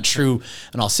 Like that's not true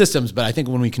in all systems, but I think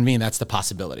when we convene, that's the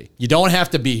possibility. You don't have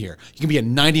to be here. You can be at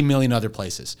 90 million other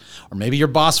places, or maybe your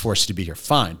boss forced you to be here.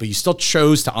 Fine, but you still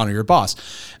chose to honor your boss.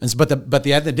 And so, but at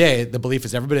the end of the day, the belief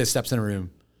is everybody that steps in a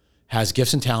room has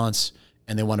gifts and talents,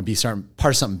 and they want to be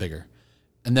part of something bigger.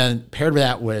 And then paired with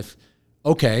that with,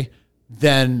 okay,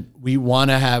 then we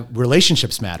want to have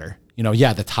relationships matter. You know,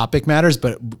 yeah, the topic matters,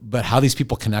 but how these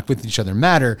people connect with each other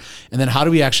matter. And then how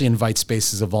do we actually invite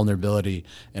spaces of vulnerability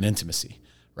and intimacy,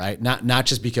 right? Not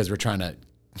just because we're trying to,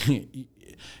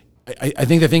 I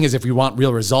think the thing is, if we want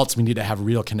real results, we need to have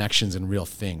real connections and real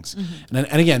things. Mm-hmm.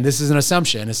 And again, this is an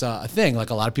assumption. It's a thing. Like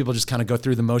a lot of people just kind of go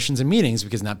through the motions in meetings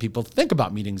because not people think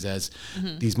about meetings as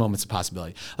these moments of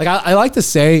possibility. Like I like to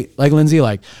say, like Lindsay,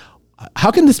 like, how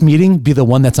can this meeting be the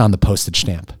one that's on the postage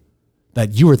stamp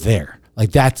that you were there?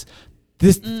 Like that's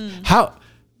how,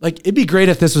 like, it'd be great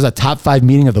if this was a top 5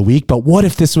 meeting of the week, but what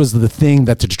if this was the thing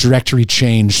that the trajectory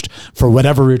changed for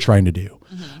whatever we were trying to do?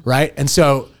 Right. And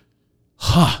so,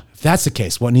 if that's the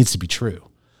case, what needs to be true?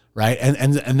 Right.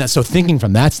 And that, so thinking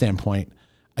from that standpoint,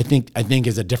 I think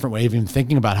is a different way of even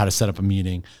thinking about how to set up a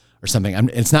meeting or something.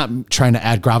 It's not trying to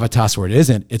add gravitas where it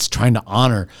isn't. It's trying to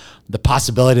honor the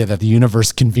possibility that the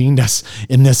universe convened us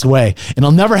in this way. And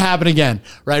it'll never happen again,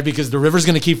 right? Because the river's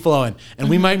going to keep flowing. And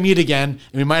we might meet again,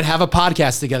 and we might have a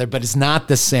podcast together, but it's not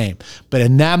the same. But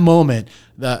in that moment,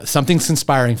 something's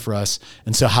conspiring for us.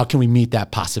 And so how can we meet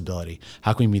that possibility?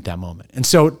 How can we meet that moment? And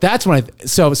so that's when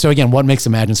so again, what makes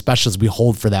Imagine special is we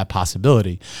hold for that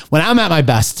possibility. When I'm at my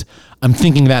best, I'm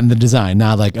thinking that in the design,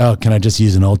 not like, oh, can I just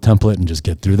use an old template and just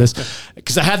get through this?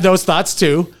 Because I have those thoughts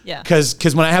too. Yeah. Because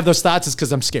when I have those thoughts, it's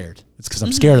because I'm scared. It's because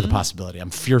I'm scared of the possibility. I'm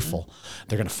fearful.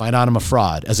 They're going to find out I'm a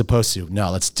fraud, as opposed to,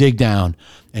 no, let's dig down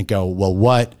and go, well,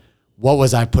 what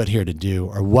was I put here to do?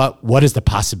 Or what is the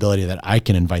possibility that I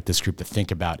can invite this group to think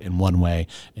about in one way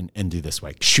and do this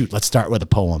way? Shoot, let's start with a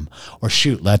poem. Or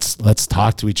shoot, let's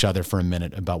talk to each other for a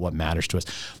minute about what matters to us.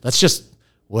 Let's just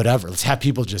whatever. Let's have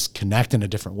people just connect in a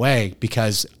different way,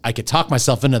 because I could talk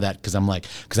myself into that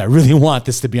because I really want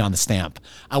this to be on the stamp.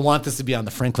 I want this to be on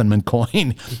the Franklin Mint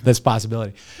coin, this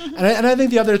possibility. And I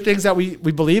think the other things that we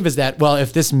believe is that, well,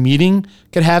 if this meeting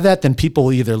could have that, then people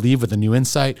will either leave with a new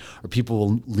insight, or people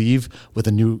will leave with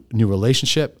a new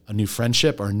relationship, a new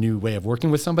friendship, or a new way of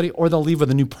working with somebody, or they'll leave with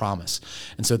a new promise.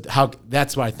 And so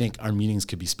that's why I think our meetings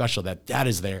could be special, that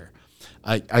is there.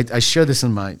 I share this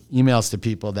in my emails to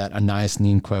people, that Anais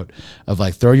Nin quote of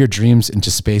like, throw your dreams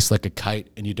into space like a kite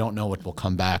and you don't know what will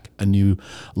come back. A new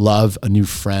love, a new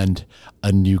friend,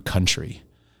 a new country.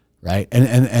 Right.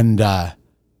 And I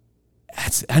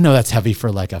know that's heavy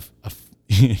for like a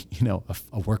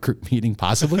work group meeting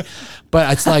possibly,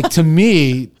 but it's like, to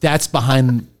me, that's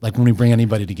behind, like when we bring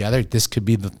anybody together, this could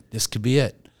be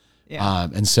it. Yeah.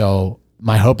 And so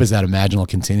my hope is that Imagine will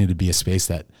continue to be a space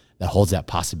that holds that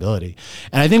possibility.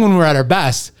 And I think when we're at our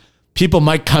best, people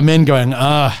might come in going,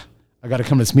 I got to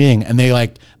come to this meeting. And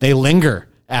they linger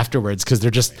afterwards because they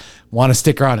just want to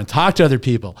stick around and talk to other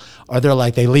people. Or they're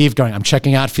like, they leave going, I'm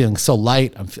checking out feeling so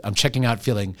light. I'm checking out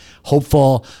feeling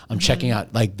hopeful. I'm checking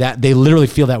out like that. They literally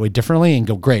feel that way differently and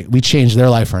go, great, we changed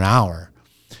their life for an hour.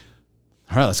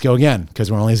 All right, let's go again,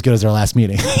 because we're only as good as our last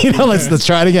meeting. Let's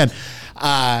try it again.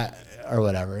 Or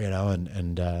whatever,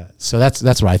 and so that's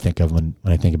what I think of when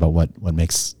I think about what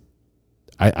makes.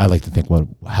 I like to think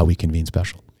how we convene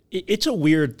special. It's a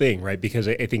weird thing, right? Because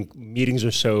I think meetings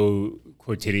are so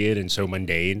quotidian and so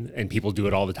mundane, and people do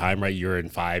it all the time, right? You're in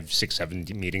 5, 6, 7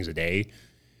 meetings a day,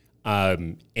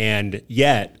 and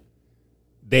yet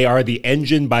they are the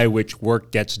engine by which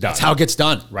work gets done. That's how it gets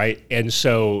done, right? And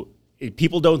so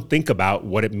people don't think about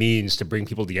what it means to bring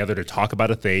people together to talk about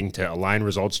a thing, to align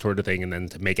results toward a thing, and then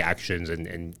to make actions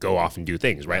and go off and do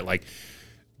things, right? Like,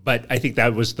 but I think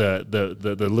that was the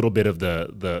little bit of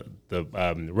the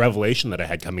revelation that I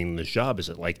had coming in this job, is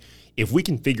that, like, if we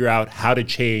can figure out how to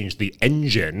change the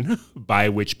engine by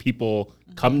which people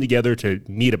come together to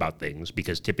meet about things,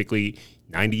 because typically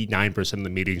 99% of the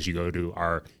meetings you go to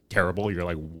are terrible. You're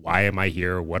like, why am I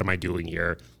here? What am I doing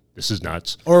here? this is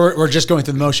nuts. Or we're just going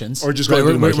through the motions. Or just going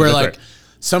through the motions, We're that's like, right.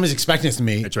 somebody's expecting this of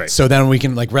me. That's right. So then we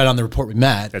can like write on the report we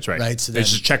met. That's right. Right. So then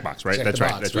it's just a checkbox, right? check That's the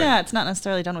right. box, That's right. right. Yeah, it's not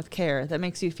necessarily done with care. That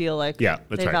makes you feel like Yeah,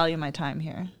 that's they right. value my time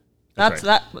here. That's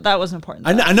That was important.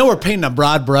 I know we're painting a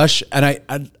broad brush, and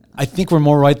I think we're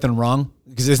more right than wrong,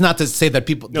 because it's not to say that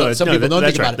people some people don't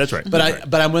think about it. That's right.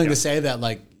 But I'm willing to say that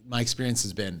like my experience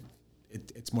has been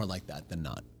it's more like that than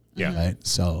not. Yeah. Right.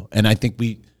 So, and I think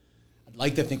I'd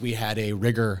like to think we had a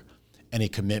rigor and a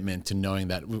commitment to knowing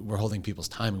that we're holding people's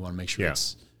time. We want to make sure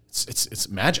it's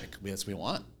magic. That's what we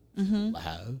want to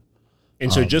have.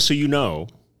 And so just so you know,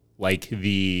 like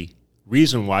the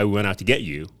reason why we went out to get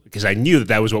you, because I knew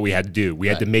that was what we had to do. We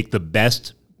had to make the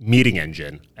best meeting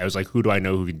engine. I was like, who do I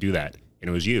know who can do that? And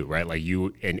it was you, right? Like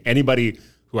you and anybody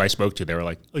who I spoke to, they were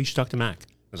like, oh, you should talk to Mac.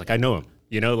 I was like, I know him,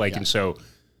 and so,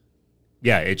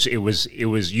 yeah, it was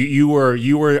you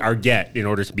were our get in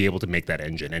order to be able to make that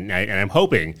engine. And I'm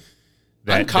hoping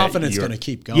that I'm confident it's going to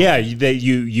keep going. Yeah, that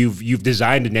you've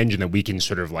designed an engine that we can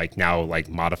sort of like now like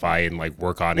modify and like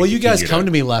work on. Well, you guys come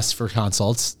to me less for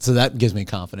consults, so that gives me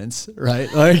confidence,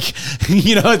 right? Like,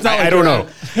 it's not. I don't know.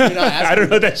 I don't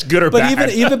know if that's good or But bad.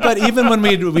 even when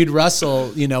we'd wrestle,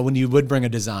 when you would bring a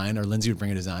design or Lindsay would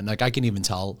bring a design, like I can even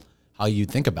tell how you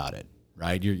think about it,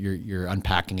 right? You're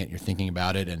unpacking it, you're thinking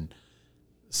about it, and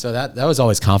so that was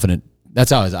always confident.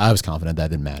 That's always I was confident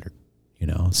that didn't matter,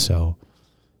 So.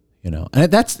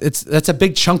 And that's a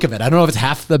big chunk of it. I don't know if it's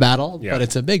half the battle, but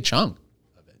it's a big chunk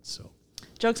of it. So,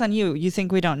 Joke's on you. You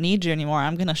think we don't need you anymore?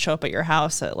 I'm gonna show up at your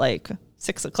house at like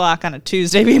 6 o'clock on a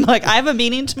Tuesday, being like, I have a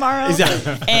meeting tomorrow,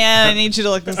 Exactly. and I need you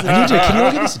to look this up. can you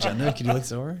look at this agenda? Can you look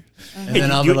this over? And Hey,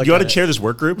 then you want to chair this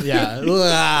work group? Yeah,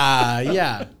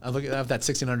 yeah. I have that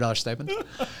 $1,600 stipend.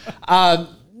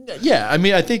 Yeah, I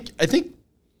mean, I think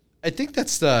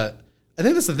that's the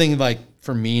thing. Like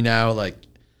for me now, like.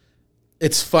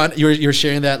 It's fun. You're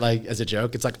sharing that like as a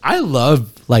joke. It's like I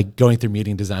love like going through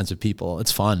meeting designs with people.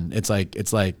 It's fun. It's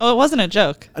like. Oh, it wasn't a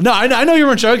joke. No, I know you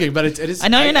weren't joking, but it is. I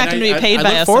know you're not going to be paid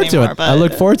by us forward anymore. To it. But I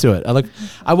look forward to it.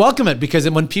 I welcome it, because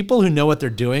when people who know what they're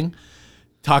doing,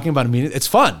 talking about a meeting, it's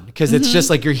fun, because it's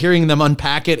just like you're hearing them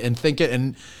unpack it and think it,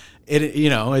 and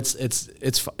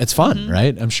it's fun,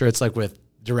 right? I'm sure it's like with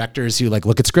directors who like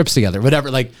look at scripts together,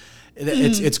 whatever. Like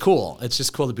it's cool. It's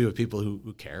just cool to be with people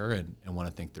who care and want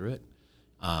to think through it.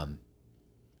 And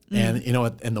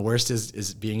and the worst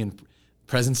is being in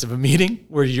presence of a meeting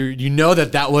where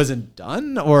that wasn't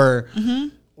done, or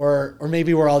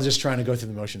maybe we're all just trying to go through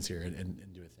the motions here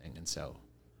and do a thing. And so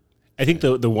I think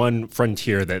the one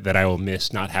frontier that I will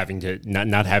miss not having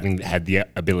had the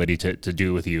ability to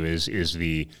do with you is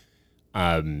the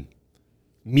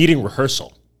meeting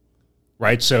rehearsal.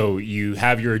 Right, so you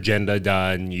have your agenda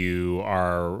done. You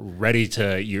are ready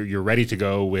to you're ready to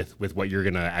go with what you're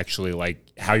gonna actually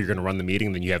like how you're gonna run the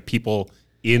meeting. Then you have people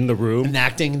in the room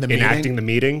enacting the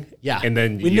meeting. Yeah, and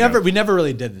then we never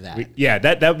really did that.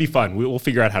 That would be fun. We'll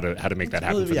figure out how to make that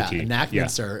happen for the team.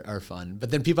 Enactments are fun, but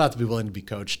then people have to be willing to be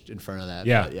coached in front of that.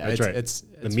 Yeah, but that's right. It's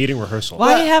the meeting rehearsal.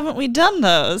 Why haven't we done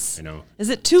those? I know. Is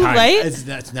it too Time. late?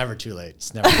 It's never too late.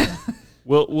 It's never. Too late.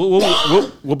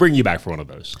 We'll bring you back for one of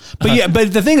those. But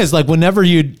but the thing is, like, whenever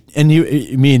me and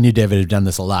you, David, have done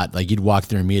this a lot. Like, you'd walk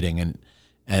through a meeting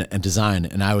and design,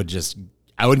 and I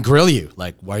would grill you,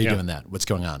 like, why are you doing that? What's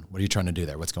going on? What are you trying to do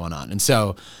there? What's going on? And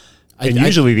so,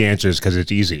 usually the answer is because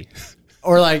it's easy.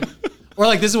 Or like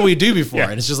this is what we do before,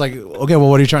 and it's just like, okay, well,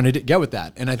 what are you trying to get with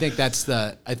that? And I think I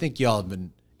think y'all have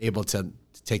been able to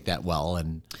take that well.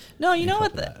 And no, you know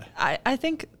what? I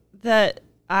think that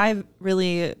I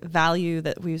really value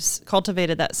that we've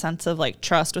cultivated that sense of like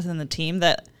trust within the team,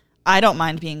 that I don't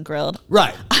mind being grilled.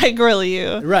 Right. I grill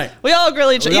you. Right. We all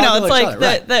grill each other. We all It's grill each like other,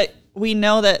 right. that we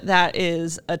know that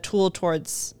is a tool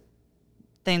towards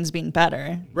things being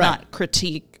better, not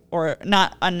critique, or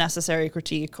not unnecessary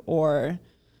critique, or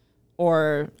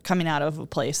coming out of a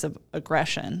place of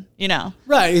aggression,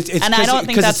 Right. It's and I don't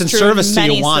think that's it's in true service in to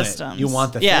many you want systems. it. You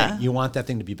want the thing. You want that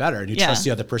thing to be better, and you trust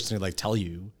the other person to like tell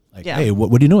you, like, hey, what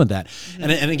are you doing with that? Mm-hmm.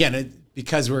 And again,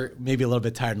 because we're maybe a little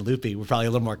bit tired and loopy, we're probably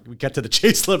a little more. We get to the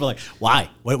chase a little, like, why?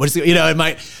 What is it? It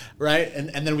might, right?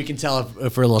 And then we can tell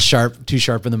if we're a little too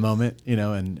sharp in the moment,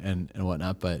 and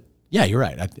whatnot. But yeah, you're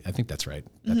right. I think that's right.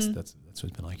 That's what it's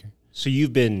been like here. So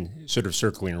you've been sort of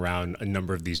circling around a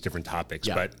number of these different topics,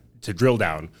 but to drill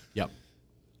down,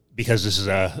 because this is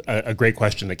a great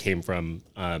question that came from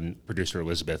producer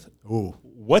Elizabeth. Ooh.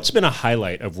 What's been a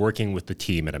highlight of working with the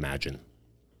team at Imagine?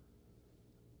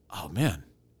 Oh, man.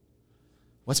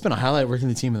 What's been a highlight working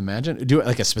with the team at Imagine? Do it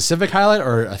like a specific highlight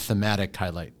or a thematic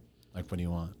highlight? Like, what do you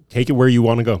want? Take it where you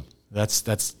want to go.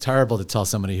 That's terrible to tell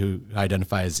somebody who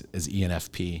identifies as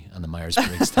ENFP on the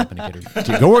Myers-Briggs Type Indicator.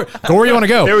 Dude, go where you want to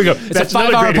go. There we go. It's That's a 5-hour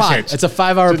another pod. greatest hits. It's a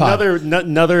 5-hour pod.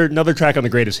 Another track on the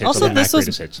greatest hits. Also, on the this Mac was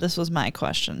greatest hits. this was my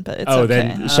question, but it's Oh, okay.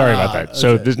 then sorry about that.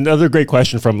 So there's another great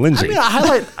question from Lindsay. I mean,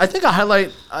 I think a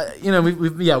highlight.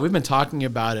 We've been talking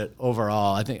about it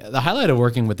overall. I think the highlight of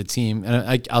working with the team,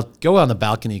 and I'll go on the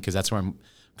balcony because that's where I'm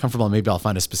comfortable. And maybe I'll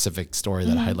find a specific story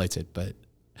that highlights it. But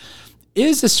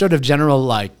is this sort of general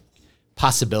like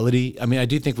possibility? I mean, I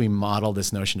do think we model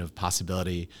this notion of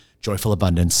possibility, joyful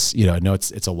abundance. I know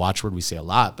it's a watchword we say a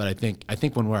lot, but I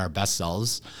think when we're our best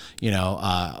selves,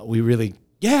 we really,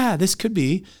 this could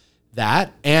be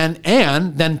that, and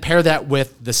then pair that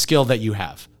with the skill that you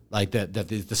have, like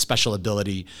the special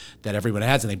ability that everyone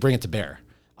has, and they bring it to bear,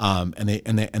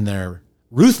 and they're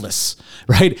ruthless,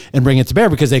 right, and bring it to bear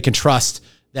because they can trust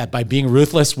that by being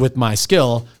ruthless with my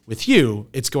skill with you,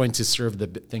 it's going to serve the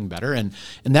thing better. And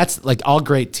that's like all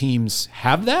great teams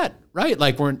have that, right?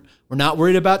 Like we're not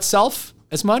worried about self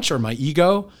as much or my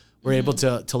ego. We're able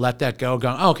to let that go,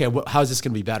 going, oh, okay, how is this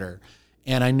going to be better?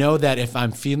 And I know that if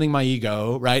I'm feeling my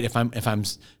ego, right, if I'm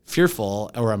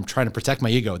fearful or I'm trying to protect my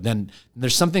ego, then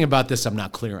there's something about this I'm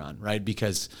not clear on, right?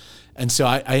 And so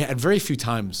I had very few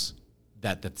times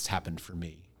that's happened for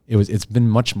me. It's been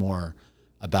much more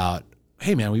about,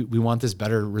 hey man, we want this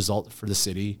better result for the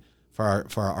city, for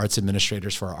our arts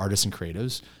administrators, for our artists and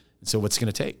creatives. And so what's it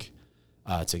going to take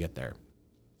to get there?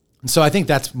 And so I think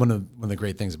that's one of the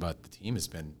great things about the team has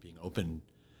been being open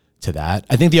to that.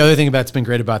 I think the other thing that's been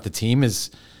great about the team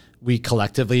is we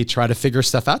collectively try to figure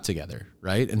stuff out together,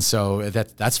 right? And so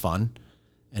that's fun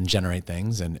and generate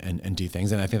things and do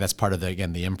things. And I think that's part of the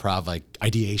improv like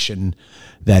ideation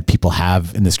that people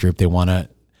have in this group. They want to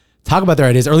talk about their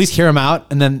ideas, or at least hear them out,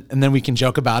 and then we can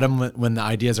joke about them when the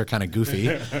ideas are kind of goofy.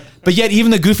 But yet,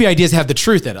 even the goofy ideas have the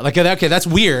truth in it. Like, okay, that's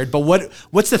weird, but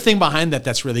what's the thing behind that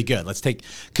that's really good?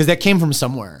 Because that came from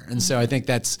somewhere, and so I think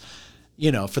that's,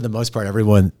 for the most part,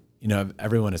 everyone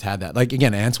has had that. Like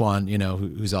again, Antoine,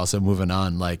 who's also moving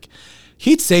on, like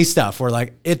he'd say stuff where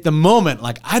like at the moment,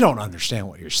 like I don't understand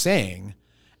what you're saying,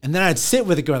 and then I'd sit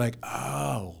with it going like,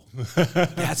 oh,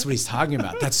 that's what he's talking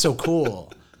about. That's so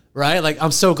cool. Right? Like,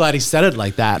 I'm so glad he said it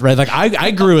like that, right? Like,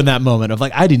 I grew in that moment of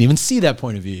like, I didn't even see that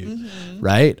point of view,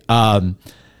 right? And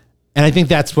I think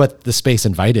that's what the space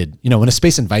invited. When a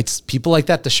space invites people like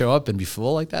that to show up and be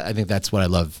full like that, I think that's what I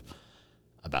love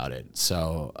about it.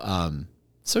 So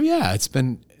yeah, it's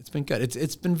been good.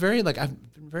 It's been very like,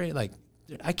 I've been very like,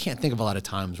 I can't think of a lot of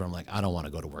times where I'm like, I don't want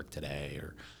to go to work today,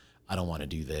 or I don't want to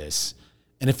do this.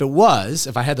 And if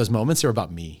I had those moments, they were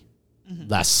about me,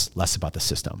 less about the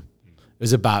system.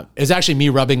 It was actually me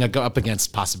rubbing up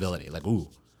against possibility. Like, ooh,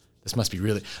 this must be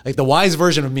really, like the wise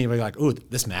version of me would be like, ooh,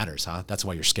 this matters, huh? That's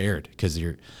why you're scared, because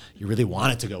you really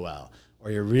want it to go well. Or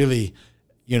you're really,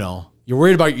 you're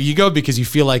worried about your ego because you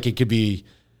feel like it could be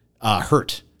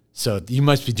hurt. So you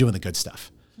must be doing the good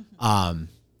stuff.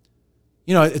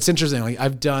 It's interesting. Like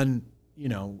I've been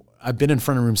in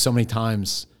front of rooms so many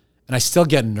times and I still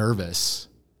get nervous,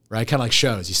 right? Kind of like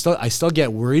shows. I still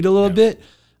get worried a little bit.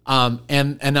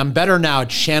 And I'm better now at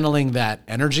channeling that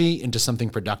energy into something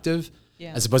productive,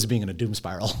 as opposed to being in a doom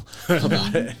spiral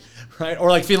about it, right? Or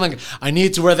like feeling like I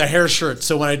need to wear the hair shirt,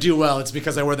 so when I do well, it's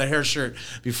because I wore the hair shirt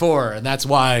before, and that's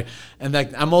why. And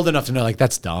like I'm old enough to know like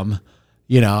that's dumb,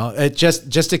 It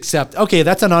just accept. Okay,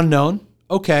 that's an unknown.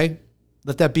 Okay,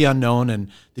 let that be unknown.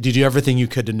 And did you do everything you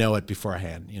could to know it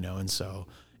beforehand? And so.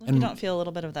 When you don't feel a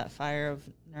little bit of that fire of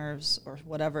nerves or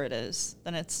whatever it is,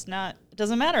 then it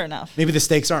doesn't matter enough. Maybe the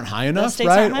stakes aren't high enough,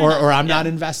 right? Or I'm not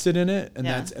invested in it, and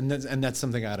that's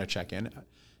something I got to check in.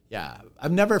 Yeah,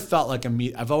 I've never felt like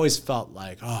I've always felt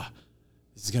like, oh,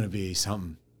 this is gonna be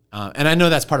something, and I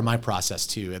know that's part of my process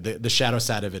too. The shadow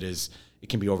side of it is it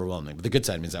can be overwhelming, but the good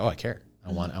side means I care.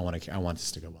 I want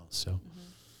this to go well. So,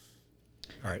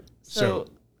 all right. So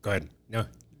go ahead. No.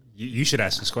 You should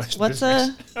ask this question.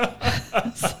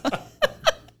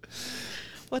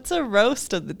 What's a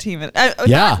roast of the team? Not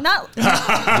he's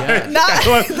ready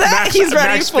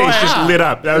Mac's for. Face just lit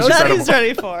up. That was incredible. He's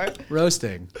ready for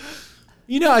roasting.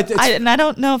 And I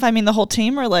don't know if I mean the whole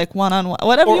team or like one-on-one,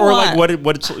 whatever you want. Or like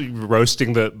what's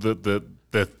roasting the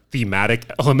thematic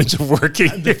elements of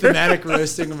working. The thematic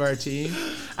roasting of our team.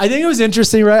 I think it was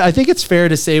interesting, right? I think it's fair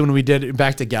to say when we did it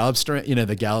back to Gallup,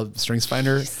 the Gallup Strengths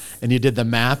Finder, and you did the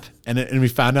map, and we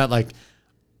found out like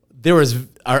there was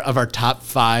of our top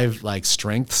 5 like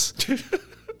strengths.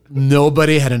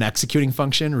 Nobody had an executing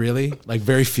function, really. Like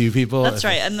very few people. That's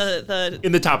right. And the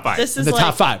in the top 5. This is in the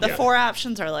top 5. The 4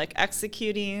 options are like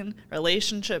executing,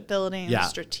 relationship building,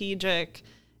 strategic,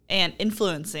 and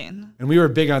influencing. And we were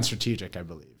big on strategic, I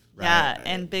believe. right? Yeah,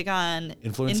 and big on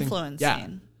influencing. Yeah.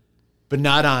 But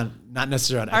not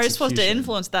necessarily on Are you execution. supposed to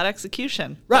influence that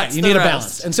execution? Right, That's you the need a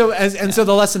roast. balance. And so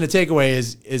the lesson to take away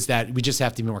is that we just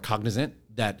have to be more cognizant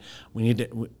that we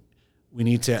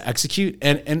need to execute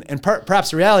and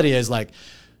perhaps the reality is like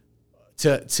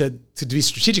to be a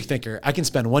strategic thinker, I can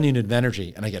spend 1 unit of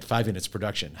energy and I get 5 units of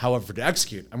production. However, to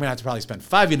execute, I'm going to have to probably spend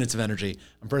 5 units of energy.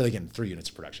 I'm probably getting 3 units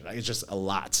of production. It's just a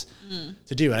lot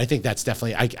to do. And I think that's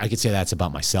definitely, I could say that's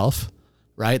about myself,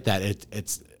 right? That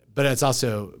but it's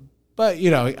also, but you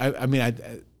know,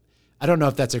 I don't know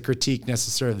if that's a critique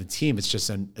necessarily of the team. It's just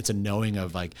it's a knowing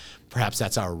of like, perhaps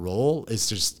that's our role is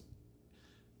just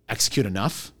execute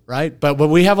enough, right? But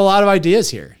we have a lot of ideas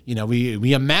here. You know,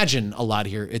 we imagine a lot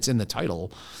here. It's in the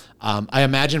title. I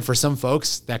imagine for some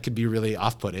folks that could be really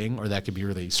off-putting, or that could be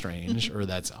really strange, or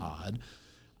that's odd.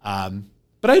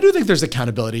 But I do think there's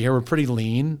accountability here. We're pretty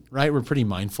lean, right? We're pretty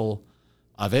mindful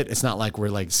of it. It's not like we're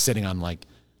like sitting on like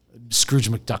Scrooge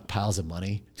McDuck piles of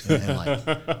money and like,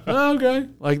 oh, okay.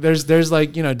 Like there's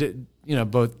like,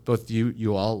 both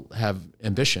you all have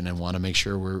ambition and want to make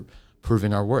sure we're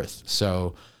proving our worth.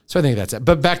 So I think that's it.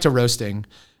 But back to roasting,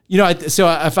 so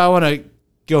if I want to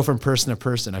go from person to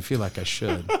person, I feel like I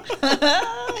should.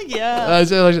 Yeah.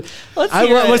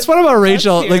 What's fun about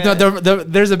Rachel? Like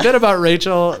it. there's a bit about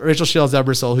Rachel Shields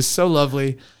Ebersole, who's so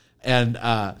lovely, and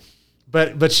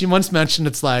but she once mentioned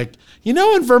it's like, in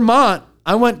Vermont,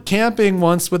 I went camping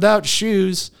once without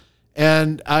shoes.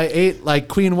 And I ate like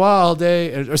quinoa all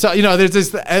day, or so. There's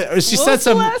this. She said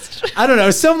some. I don't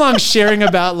know, some long sharing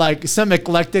about like some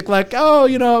eclectic, like,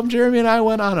 Jeremy and I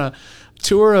went on a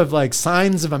tour of like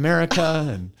Signs of America,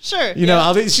 and sure,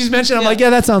 she's mentioned. I'm like, yeah,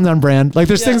 that sounds on brand. Like,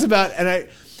 there's things about,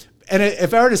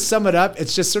 if I were to sum it up,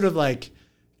 it's just sort of like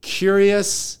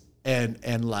curious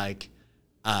and like,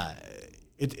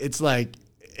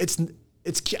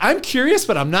 I'm curious,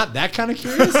 but I'm not that kind of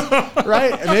curious,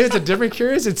 right? And maybe it's a different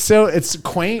curious. It's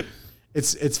quaint,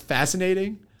 it's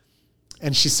fascinating,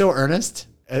 and she's so earnest.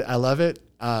 I love it.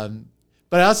 But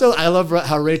I love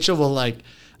how Rachel will like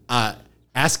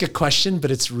ask a question,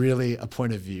 but it's really a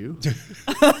point of view.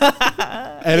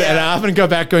 And I often go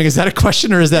back going, is that a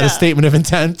question or is that a statement of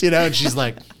intent? And she's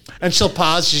like, and she'll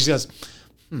pause. She goes,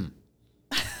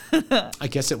 I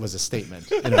guess it was a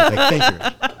statement. Like, thank you.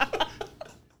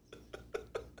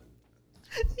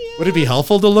 Would it be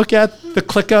helpful to look at the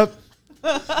ClickUp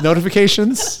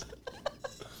notifications?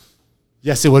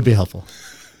 Yes, it would be helpful.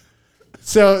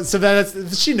 So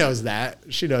she knows that.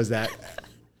 She knows that.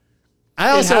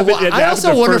 I also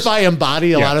wonder if I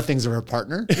embody a lot of things of her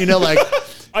partner. Like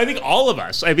I think all of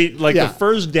us. I mean, like the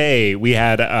first day we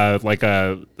had her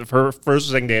first or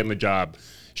second day on the job,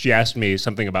 she asked me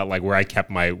something about like where I kept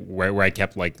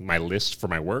like my list for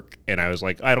my work, and I was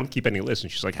like, I don't keep any lists.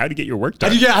 And she's like, how do you get your work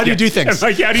done? How do you do things? I'm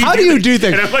like, how do you do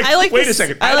things? And I'm like, wait a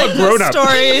second. I'm a grown up.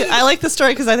 I like the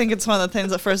story because I think it's one of the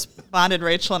things that first bonded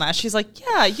Rachel and I. She's like,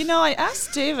 I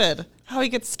asked David how he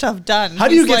gets stuff done. How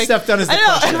do you get stuff done? Is the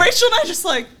question. And Rachel and I just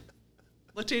like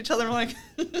looked at each other and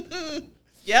we're like,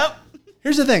 yep.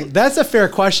 Here's the thing. That's a fair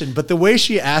question, but the way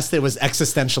she asked it was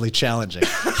existentially challenging.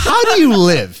 How do you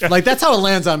live? Like, that's how it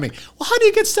lands on me. Well, how do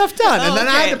you get stuff done? And then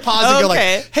I had to pause and go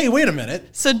like, hey, wait a minute.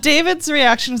 So David's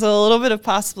reaction is a little bit of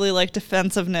possibly like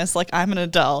defensive-ness, like I'm an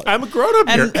adult. I'm a grown-up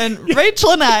here. And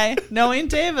Rachel and I, knowing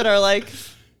David, are like,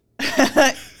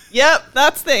 yep,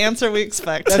 that's the answer we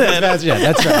expected. That's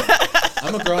right.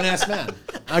 I'm a grown-ass man.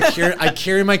 I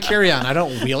carry my carry-on. I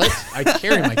don't wheel it. I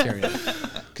carry my carry-on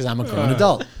because I'm a grown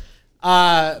adult.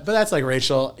 But that's like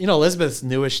Rachel. Elizabeth's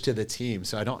newish to the team,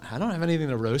 so I don't have anything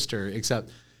to roast her except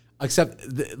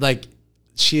like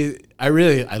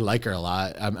I like her a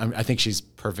lot. I think she's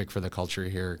perfect for the culture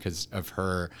here because of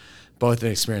her both an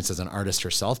experience as an artist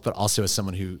herself, but also as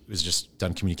someone who has just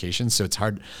done communications. So it's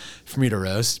hard for me to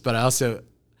roast. But I also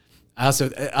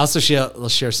she'll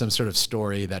share some sort of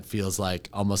story that feels like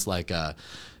almost like a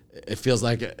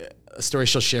story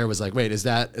she'll share was like, wait, is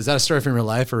that a story from your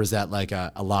life, or is that like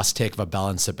a lost take of a Belle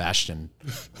and Sebastian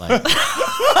like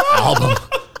album?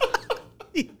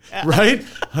 Right?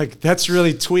 Like, that's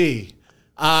really twee.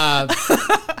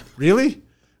 Really?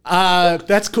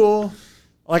 That's cool.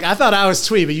 Like, I thought I was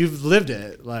twee, but you've lived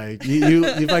it. Like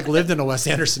you've like lived in a Wes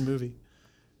Anderson movie.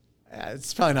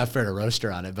 It's probably not fair to roast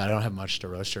her on it, but I don't have much to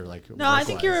roast her. Like, no, I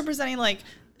think you're representing like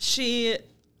she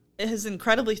is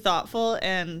incredibly thoughtful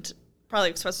and probably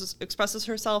expresses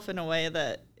herself in a way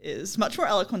that is much more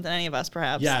eloquent than any of us,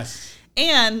 perhaps. Yes.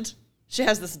 And she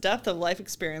has this depth of life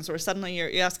experience where suddenly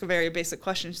you ask a very basic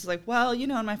question. She's like, well, you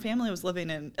know, and my family was living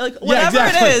in, like, whatever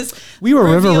exactly. it is. We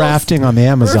were river rafting on the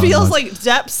Amazon. Reveals once. like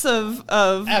depths of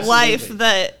life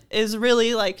that is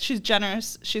really like, she's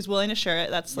generous. She's willing to share it.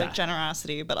 That's like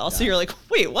generosity. But also you're like,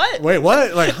 wait, what? Wait,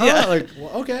 what? Like, huh? Like,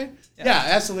 well, okay. Yeah,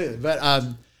 absolutely. But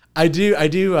I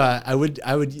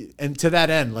would, and to that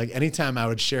end, like anytime I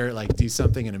would share, like do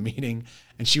something in a meeting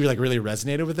and she like really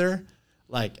resonated with her,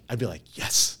 like I'd be like,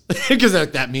 yes, because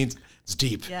that means it's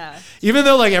deep. Yeah. Even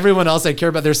though like everyone else I care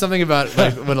about, there's something about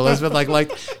like when Elizabeth like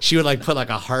she would like put like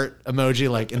a heart emoji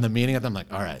like in the meeting at them,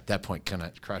 like, all right, at that point kind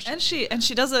of crushed. And she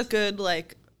does a good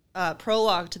like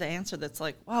prologue to the answer that's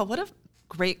like, wow, what a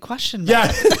great question. Yeah.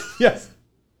 Yes.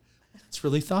 It's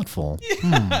really thoughtful.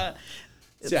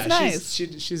 It's yeah, nice.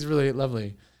 She's really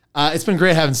lovely. It's been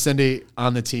great having Cindy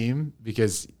on the team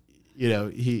because, you know,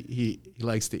 he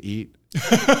likes to eat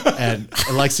and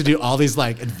likes to do all these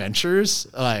like adventures,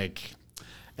 like,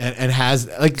 and has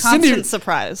like Constant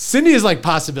surprise. Cindy is like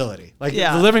possibility, like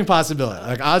Yeah. the living possibility.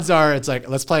 Like odds are, it's like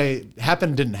let's play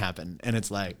happened didn't happen, and it's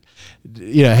like,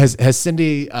 you know, has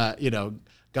Cindy, you know,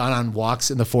 gone on walks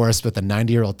in the forest with a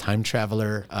 90-year-old time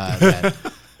traveler that,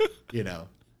 you know,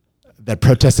 that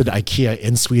protested IKEA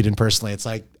in Sweden personally. It's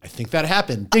like, I think that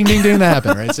happened. Ding, ding, ding, that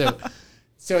happened, right?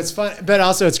 So it's fun, but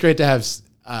also it's great to have,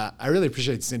 I really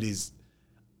appreciate Cindy's,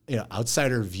 you know,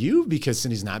 outsider view because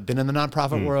Cindy's not been in the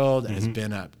nonprofit world and has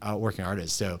been a working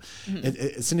artist. So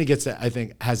Cindy gets, I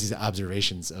think, has these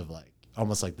observations of like,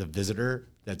 almost like the visitor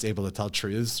that's able to tell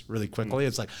truths really quickly.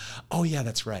 It's like, oh yeah,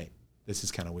 that's right. This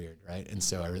is kind of weird, right? And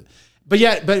so, but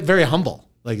very humble.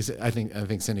 Like I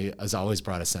think Cindy has always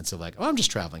brought a sense of like, oh, I'm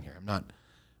just traveling here. I'm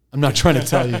not trying to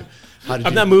tell you how to.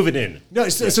 I'm not moving in. No,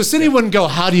 so Cindy wouldn't go,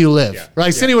 how do you live? Yeah.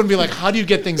 Right? Cindy wouldn't be like, how do you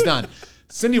get things done?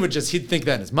 Cindy would he'd think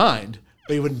that in his mind,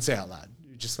 but he wouldn't say it out loud.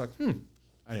 He'd just like,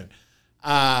 Anyway.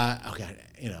 Okay,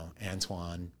 you know,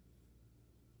 Antoine.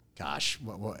 Gosh,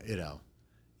 what you know,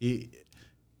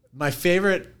 my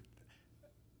favorite.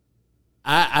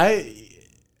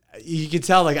 You can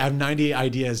tell like I have 90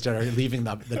 ideas that are leaving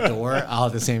the door all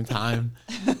at the same time.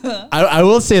 I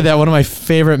will say that one of my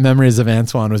favorite memories of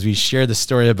Antoine was we shared the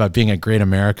story about being at Great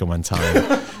America one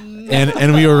time.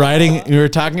 and we were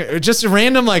talking, just a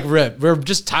random like rip. We were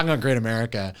just talking about Great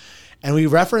America. And we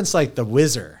referenced like the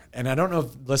Whizzer. And I don't know if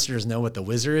listeners know what the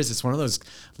Whizzer is. It's one of those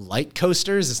light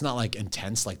coasters. It's not like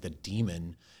intense like the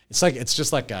Demon.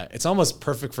 It's almost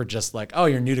perfect for just like, oh,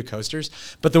 you're new to coasters.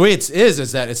 But the way it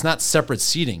is that it's not separate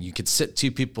seating. You could sit two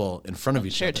people in front of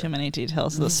each Share other. too many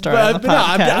details of the story on the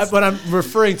podcast. No, what I'm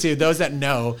referring to, those that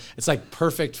know, it's like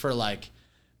perfect for like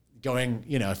going,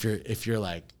 you know, if you're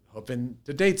like hoping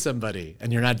to date somebody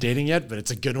and you're not dating yet, but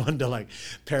it's a good one to like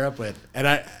pair up with.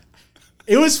 And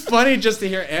it was funny just to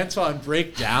hear Antoine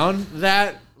break down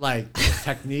that like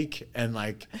technique and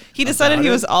like he decided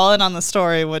he was all in on the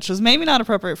story, which was maybe not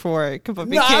appropriate for it, but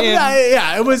became.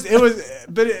 It was,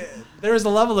 but there was a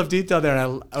level of detail there,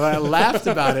 and what I laughed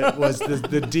about it was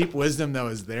the deep wisdom that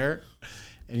was there,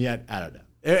 and yet I don't know.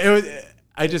 It was.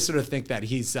 I just sort of think that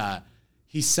he's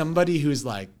somebody who's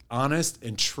like honest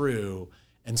and true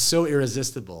and so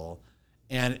irresistible.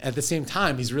 And at the same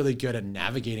time, he's really good at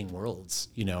navigating worlds,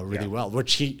 you know, really well,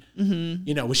 which he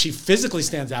physically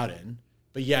stands out in,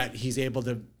 but yet he's able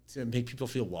to make people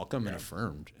feel welcome and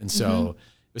affirmed. And so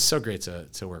it was so great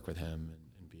to work with him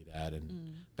and be that.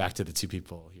 And back to the two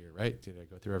people here, right? Did I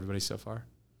go through everybody so far?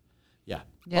 Yeah.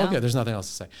 Okay. There's nothing else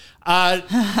to say.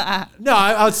 No,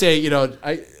 I would say,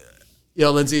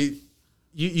 Lindsay,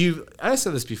 I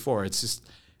said this before. It's just,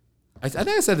 I think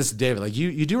I said this to David. Like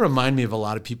you do remind me of a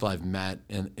lot of people I've met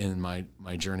in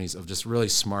my journeys of just really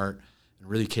smart and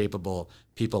really capable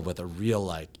people with a real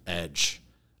like edge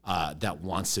that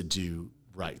wants to do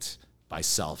right by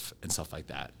self and stuff like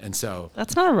that. And so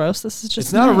that's not a roast. This is just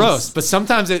it's not a roast, but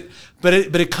sometimes it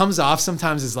comes off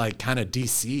sometimes as like kind of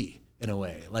DC in a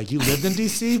way. Like you lived in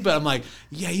DC, but I'm like,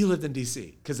 yeah, you lived in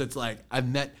DC because it's like I've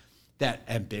met that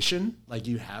ambition. Like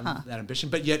you have that ambition,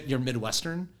 but yet you're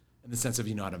Midwestern. In the sense of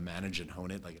you know how to manage and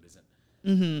hone it, like it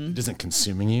isn't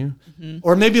consuming you.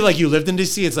 Or maybe like you lived in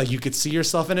DC, it's like you could see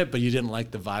yourself in it, but you didn't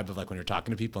like the vibe of like when you're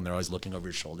talking to people and they're always looking over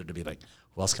your shoulder to be like,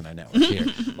 who else can I network here?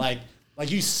 Like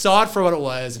you saw it for what it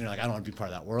was and you're like, I don't want to be part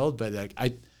of that world. But like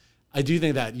I do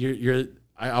think that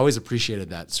I always appreciated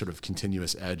that sort of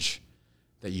continuous edge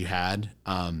that you had.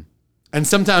 And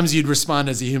sometimes you'd respond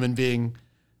as a human being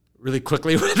really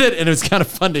quickly with it, and it was kind of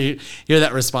fun to hear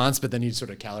that response. But then you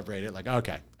sort of calibrate it, like,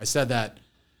 okay, I said that,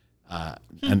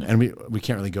 and we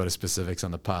can't really go to specifics on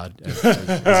the pod.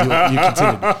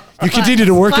 You continue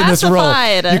to work in this role.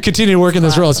 You continue to work in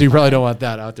this role, so you probably don't want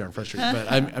that out there in frustration.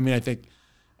 But I mean, I think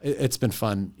it's been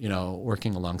fun,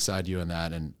 working alongside you in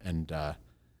that. And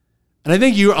I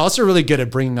think you're also really good at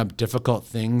bringing up difficult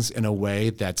things in a way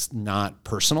that's not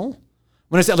personal.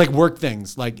 When I say like work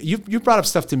things, like you brought up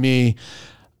stuff to me,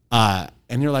 and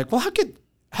you're like, well,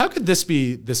 how could this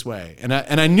be this way? And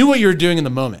I knew what you were doing in the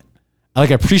moment. I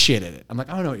appreciated it. I'm like,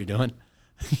 I don't know what you're doing.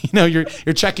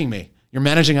 You're checking me. You're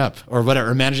managing up or whatever,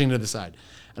 or managing to the side.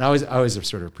 And I always have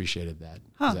sort of appreciated that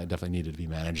because I definitely needed to be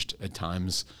managed at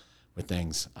times with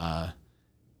things. And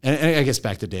I guess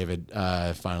back to David,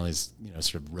 finally is,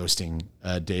 sort of roasting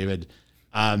David.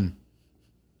 I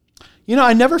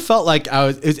never felt like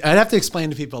I'd have to explain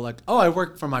to people like, oh, I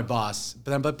work for my boss,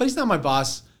 but he's not my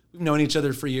boss. We've known each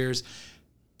other for years,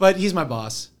 but he's my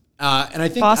boss. And I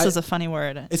think boss is a funny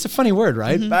word. It's a funny word,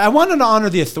 right? Mm-hmm. But I wanted to honor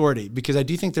the authority because I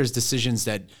do think there's decisions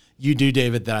that you do,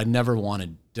 David, that I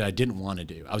didn't want to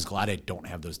do. I was glad I don't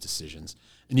have those decisions.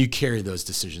 And you carry those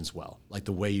decisions well. Like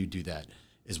the way you do that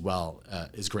is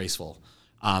graceful.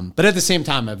 But at the same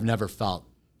time, I've never felt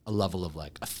a level of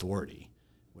like authority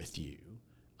with you.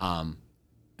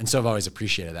 And so I've always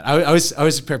appreciated that. I always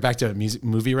compare back to a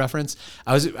movie reference.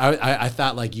 I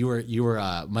thought like you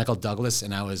were Michael Douglas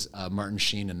and I was Martin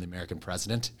Sheen in The American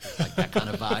President, like that kind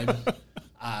of vibe.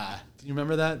 Do you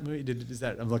remember that movie?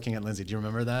 I'm looking at Lindsay. Do you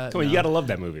remember that? Come on, you gotta love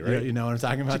that movie, right? You know what I'm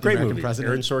talking about? It's a great American movie. President.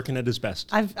 Aaron Sorkin at his best.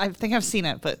 I think I've seen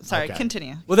it, but sorry,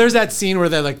 continue. Well, there's that scene where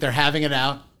they're having it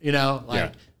out.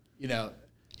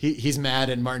 He's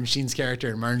mad at Martin Sheen's character,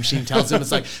 and Martin Sheen tells him,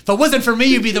 it's like, if it wasn't for me,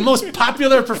 you'd be the most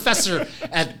popular professor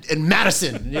in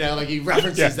Madison. He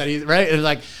references that he's right. And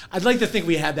like, I'd like to think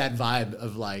we had that vibe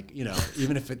of like,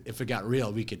 even if it got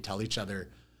real, we could tell each other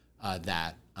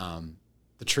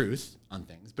the truth on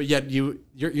things. But yet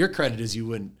your credit is you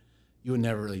would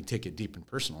never really take it deep and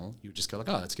personal. You would just go like,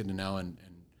 oh, that's good to know. And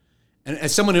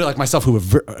as someone who like myself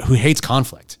who hates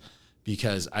conflict,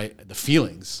 because the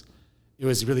feelings, it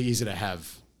was really easy to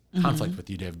have conflict with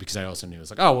you, Dave, because I also knew it was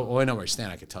like, oh, well, I know where you stand.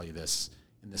 I could tell you this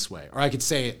in this way, or I could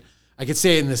say it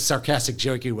in this sarcastic,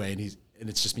 jokey way, and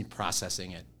it's just me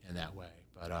processing it in that way.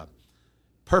 But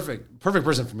perfect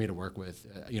person for me to work with.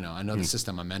 I know the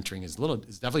system I'm mentoring is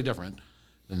definitely different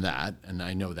than that, and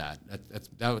I know that.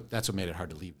 That's what made it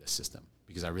hard to leave this system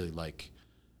because I really like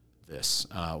this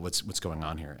what's going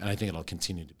on here, and I think it'll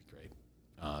continue to be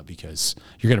great because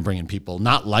you're going to bring in people you're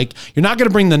not going to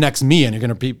bring the next me in. You're going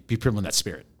to be people in that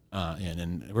spirit.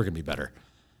 And we're going to be better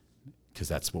because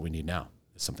that's what we need now.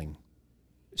 Is something.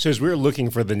 So as we're looking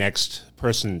for the next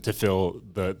person to fill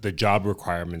the job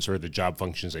requirements or the job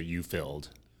functions that you filled,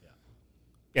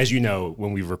 as you know,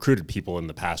 when we've recruited people in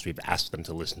the past, we've asked them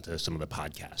to listen to some of the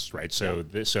podcasts, right? So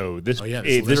this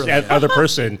other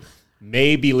person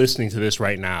may be listening to this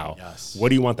right now. Yes. What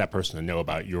do you want that person to know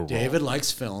about your role? David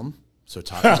likes film, so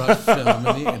talk about film in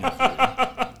the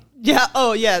interview. Yeah.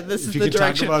 Oh, yeah. This is the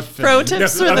direction. Pro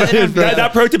tips for the interview.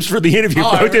 Not pro tips for the interview.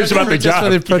 Pro tips about the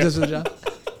job. Pro tips for the job.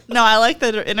 No, I like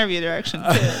the interview direction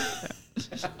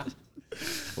too.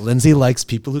 Lindsay likes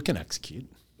people who can execute,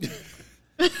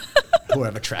 who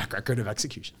have a track record of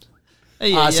execution.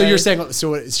 So you're saying?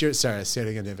 Sorry, say it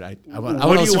again, David. I want to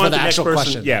answer for the actual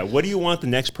question. Yeah. What do you want the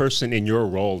next person in your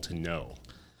role to know?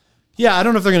 Yeah, I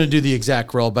don't know if they're going to do the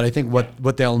exact role, but I think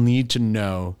what they'll need to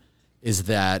know is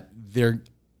that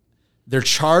they're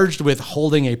charged with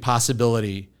holding a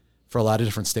possibility for a lot of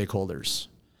different stakeholders.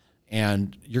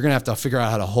 And you're going to have to figure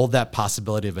out how to hold that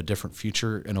possibility of a different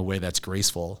future in a way that's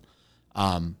graceful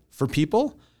for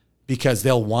people because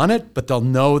they'll want it, but they'll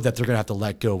know that they're going to have to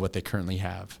let go of what they currently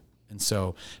have. And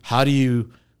so how do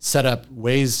you set up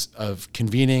ways of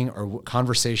convening or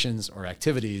conversations or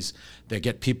activities that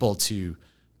get people to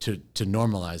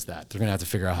normalize that? They're going to have to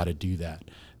figure out how to do that.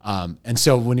 And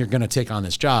so when you're going to take on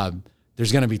this job,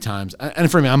 there's going to be times,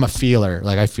 and for me, I'm a feeler.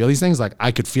 Like I feel these things. Like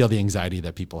I could feel the anxiety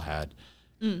that people had,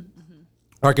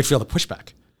 or I could feel the pushback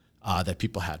that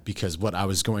people had because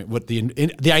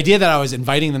the idea that I was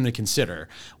inviting them to consider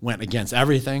went against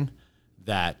everything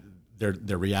that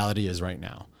their reality is right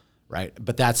now, right?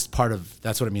 But that's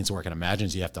what it means to work in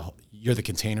Imagines. You're the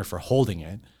container for holding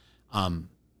it,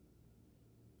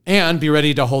 and be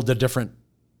ready to hold a different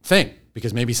thing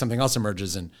because maybe something else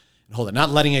emerges and hold it. Not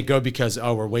letting it go because,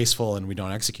 we're wasteful and we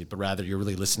don't execute, but rather you're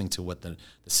really listening to what the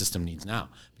system needs now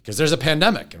because there's a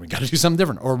pandemic and we got to do something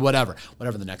different or whatever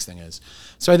the next thing is.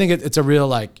 So I think it's a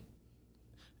real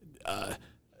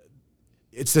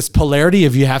it's this polarity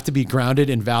of you have to be grounded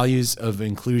in values of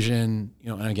inclusion,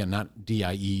 and again, not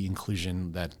DIE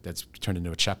inclusion that's turned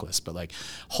into a checklist, but like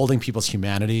holding people's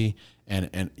humanity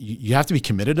and you have to be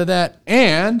committed to that.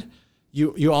 And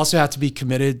you also have to be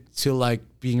committed to like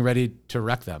being ready to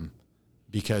wreck them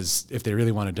because if they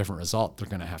really want a different result, they're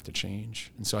going to have to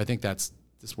change. And so I think this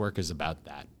work is about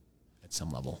that at some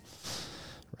level,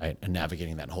 right? And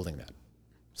navigating that and holding that.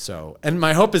 So, and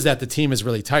my hope is that the team is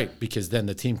really tight, because then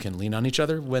the team can lean on each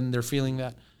other when they're feeling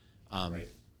that,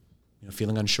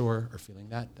 feeling unsure or feeling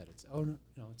that it's,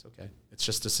 it's okay. It's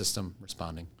just a system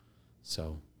responding.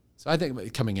 So I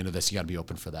think coming into this, you got to be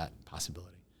open for that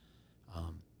possibility.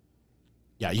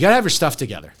 You got to have your stuff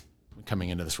together coming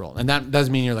into this role. And that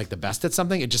doesn't mean you're like the best at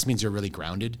something. It just means you're really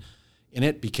grounded in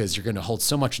it, because you're going to hold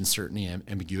so much uncertainty and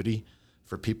ambiguity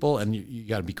for people. And you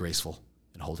got to be graceful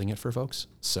in holding it for folks.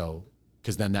 So,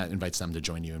 because then that invites them to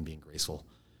join you in being graceful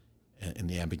in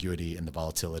the ambiguity and the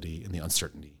volatility and the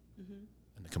uncertainty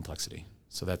and the complexity.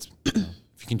 So that's, if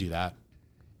you can do that.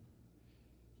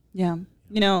 Yeah.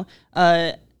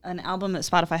 An album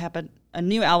that a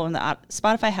new album that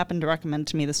Spotify happened to recommend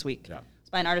to me this week. Yeah.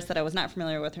 It's by an artist that I was not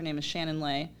familiar with. Her name is Shannon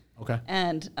Lay. Okay.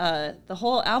 And the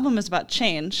whole album is about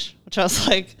change, which I was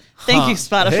like, thank you,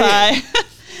 Spotify. Hey.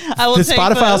 I will Did take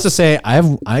Spotify this. also say,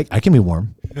 I can be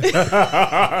warm?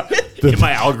 In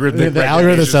my algorithm. The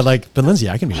algorithm said but Lindsay,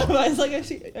 I can be warm. I was like,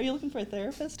 are you looking for a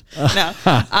therapist? No.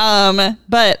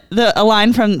 But a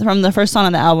line from the first song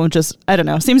on the album just, I don't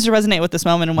know, seems to resonate with this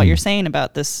moment and what you're saying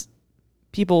about this.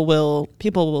 People will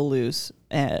lose,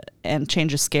 and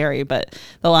change is scary. But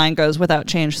the line goes, "Without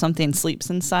change, something sleeps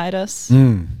inside us."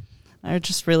 I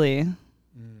just really,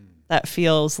 that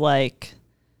feels like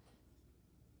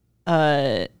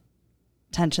a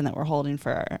tension that we're holding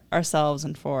for ourselves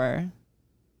and for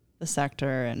the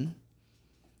sector, and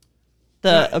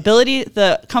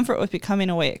the comfort with becoming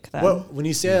awake. Then. Well, when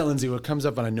you say that, Lindsay, what comes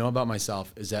up and I know about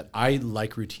myself is that I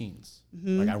like routines.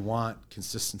 Like I want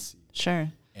consistency. Sure.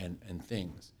 And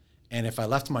things. And if I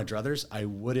left to my druthers, I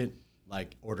wouldn't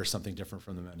order something different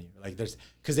from the menu.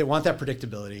 Because they want that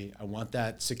predictability. I want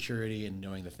that security and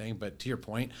knowing the thing. But to your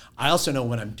point, I also know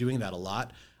when I'm doing that a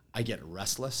lot, I get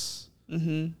restless.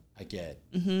 I get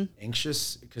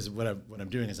anxious, because what I'm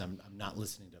doing is I'm not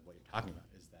listening to what you're talking about.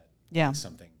 Is that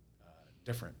something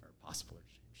different or possible or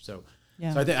change? So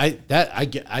I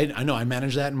think I know I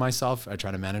manage that in myself. I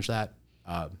try to manage that.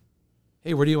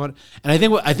 Hey, where do you want? And I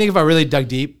think if I really dug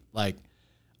deep, I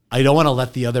don't want to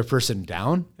let the other person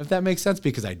down, if that makes sense,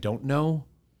 because I don't know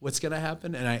what's going to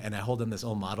happen, and I hold them this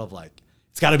old model of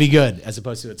it's got to be good, as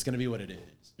opposed to it's going to be what it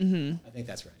is. I think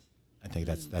that's right. I think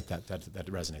that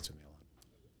resonates with me a lot.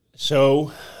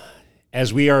 So,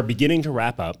 as we are beginning to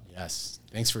wrap up, yes,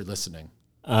 thanks for listening,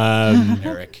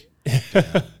 Eric.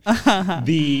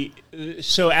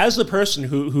 So as the person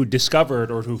who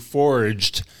discovered or who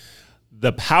forged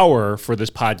the power for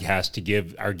this podcast to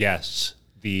give our guests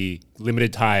the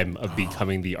limited time of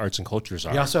becoming the arts and culture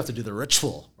czar. You also have to do the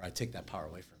ritual where I take that power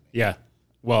away from me. Yeah.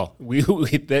 Well,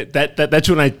 that's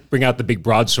when I bring out the big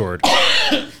broadsword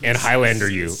and Highlander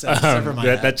you.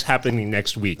 That's happening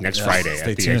next week, next Friday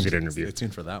at the exit interview. Stay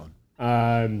tuned for that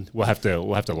one. We'll have to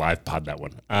live pod that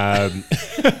one.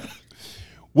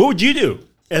 What would you do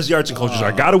as the arts and culture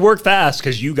czar? Got to work fast,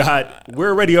 because we're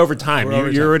already over time.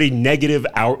 You're already negative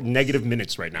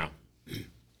minutes right now.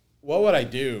 What would I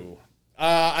do?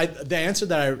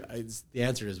 The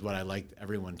answer is what I like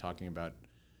everyone talking about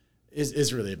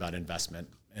is really about investment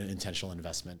and intentional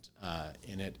investment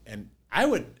in it. And I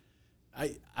would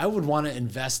want to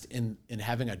invest in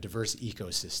having a diverse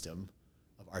ecosystem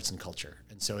of arts and culture.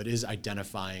 And so it is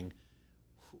identifying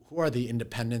who are the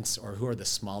independents or who are the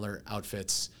smaller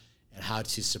outfits and how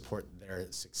to support their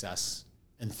success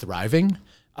and thriving.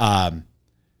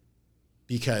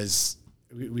 Because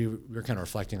we were kind of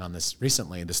reflecting on this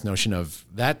recently, this notion of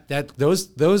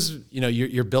those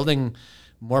you're building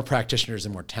more practitioners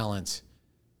and more talent,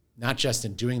 not just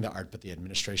in doing the art, but the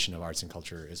administration of arts and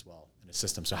culture as well in a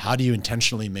system. So how do you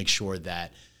intentionally make sure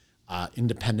that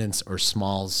independents or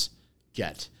smalls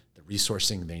get the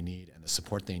resourcing they need and the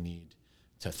support they need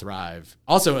to thrive?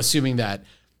 Also assuming that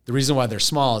the reason why they're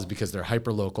small is because they're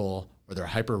hyper local or they're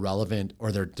hyper relevant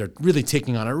or they're really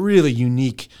taking on a really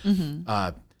unique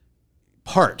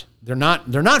part. They're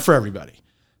not for everybody.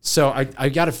 So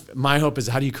my hope is,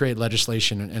 how do you create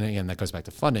legislation? And again, that goes back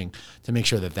to funding, to make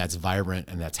sure that that's vibrant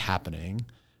and that's happening.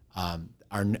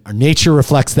 Our nature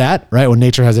reflects that, right? When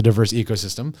nature has a diverse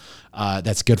ecosystem,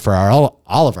 that's good for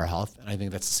all of our health. And I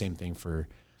think that's the same thing for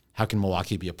how can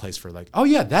Milwaukee be a place for oh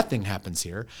yeah, that thing happens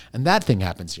here and that thing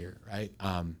happens here, right?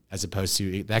 As opposed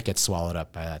to that gets swallowed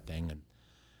up by that thing and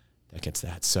that gets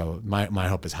that. So my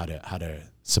hope is how to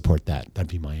support that.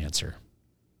 That'd be my answer.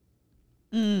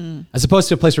 As opposed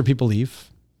to a place where people leave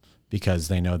because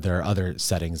they know there are other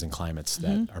settings and climates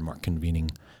that are more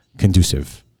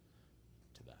conducive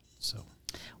to that. So,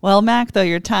 Well, Mac, though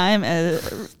your time,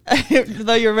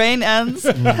 though your reign ends,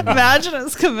 Imagine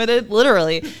is committed,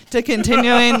 literally, to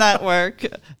continuing that work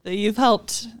that you've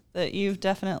helped, that you've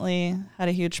definitely had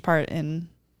a huge part in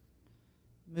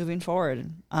moving forward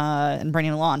and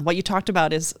bringing along. What you talked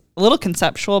about is a little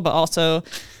conceptual, but also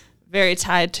very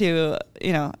tied to,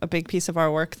 a big piece of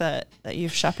our work that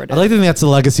you've shepherded. I like to think that's the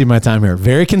legacy of my time here.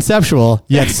 Very conceptual,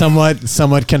 yet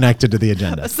somewhat connected to the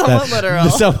agenda. Somewhat literal.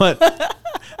 Somewhat.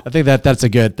 I think that's a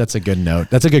good note.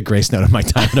 That's a good grace note of my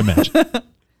time, to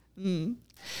Imagine.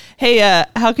 Hey,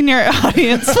 how can your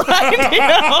audience find you?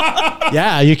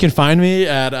 Yeah, you can find me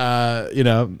at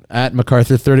at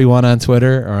MacArthur31 on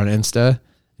Twitter or on Insta.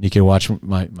 You can watch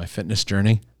my fitness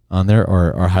journey on there,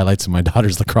 or highlights of my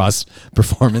daughter's lacrosse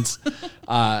performance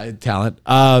talent.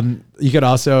 You could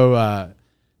also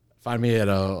find me at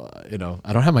I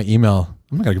don't have my email.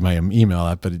 I'm not gonna give my email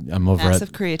out, but I'm over at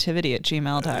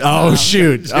massivecreativity@gmail.com. Oh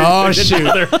shoot!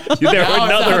 There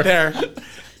another. There.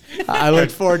 I look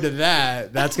forward to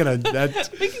that. That's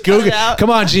Google. out. Come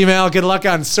on, Gmail. Good luck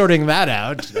on sorting that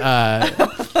out.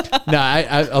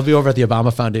 I'll be over at the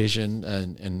Obama Foundation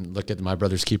and look at the My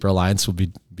Brother's Keeper Alliance. We'll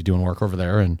be doing work over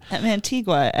there. And At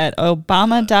Mantigua at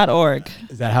obama.org.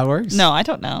 is that how it works? No, I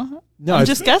don't know. No, I'm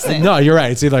it's- just guessing. No, you're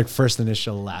right. It's either like first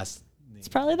initial, last. It's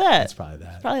probably that. It's probably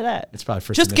that. Probably that. It's probably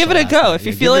first. Just give initial, it a last go. name. If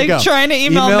you Yeah, feel give it a like go. trying to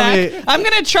email back, me. I'm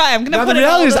going to try. I'm going to Now, put the it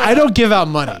reality all is, the- I don't give out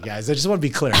money, guys. I just want to be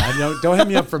clear. Don't hit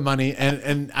me up for money,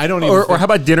 and I don't even. Or how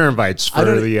about dinner invites for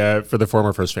don't- the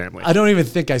former first family? I don't even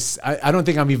think I don't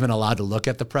think I'm even allowed to look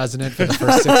at the president for the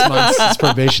first 6 months. It's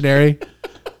probationary.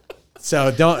 So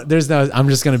I'm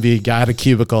just going to be guy at a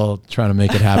cubicle trying to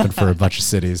make it happen for a bunch of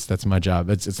cities. That's my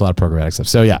job. It's a lot of programmatic stuff.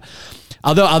 So yeah,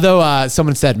 although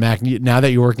someone said, Mac, now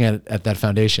that you're working at that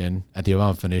foundation, at the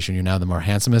Obama Foundation, you're now the more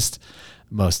handsomest,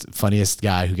 most funniest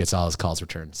guy who gets all his calls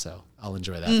returned. So I'll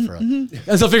enjoy that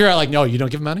and so I'll figure out no, you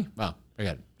don't give money? Well,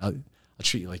 forget it. I'll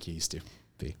treat you like you used to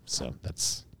be. So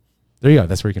there you go.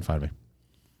 That's where you can find me.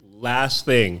 Last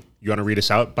thing, you want to read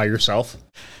us out by yourself?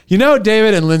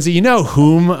 David and Lindsay,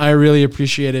 whom I really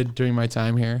appreciated during my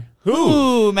time here?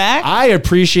 Ooh, Mac. I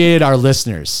appreciated our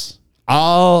listeners.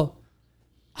 All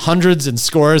hundreds and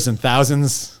scores and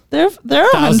thousands There are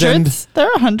hundreds. There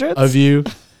are hundreds. of you.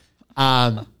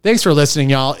 Thanks for listening,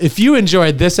 y'all. If you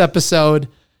enjoyed this episode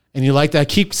and you like that,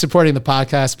 keep supporting the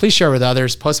podcast. Please share with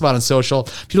others. Post about it on social.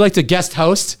 If you'd like to guest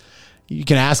host, you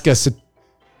can ask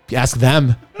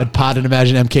them at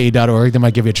pod@imaginemke.org. They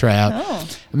might give you a tryout. Oh.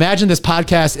 Imagine this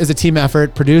podcast is a team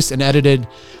effort, produced and edited,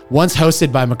 once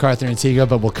hosted by MacArthur Antigua,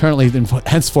 but will currently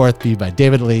henceforth be by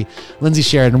David Lee, Lindsay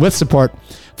Sheridan, with support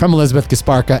from Elizabeth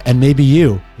Gasparka, and maybe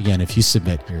you, again, if you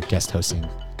submit your guest hosting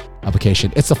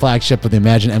application. It's the flagship of the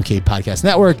Imagine MK Podcast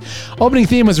Network. Opening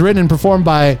theme was written and performed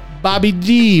by Bobby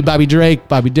D, Bobby Drake,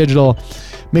 Bobby Digital.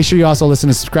 Make sure you also listen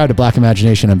and subscribe to Black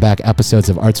Imagination and back episodes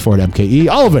of Arts Forward MKE,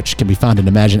 all of which can be found in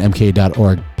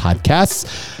imaginemke.org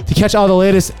podcasts. To catch all the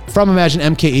latest from Imagine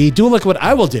MKE, do look at what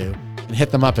I will do and hit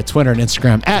them up at Twitter and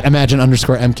Instagram at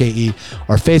Imagine_MKE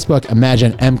or Facebook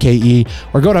Imagine MKE,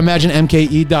 or go to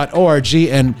imaginemke.org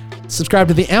and subscribe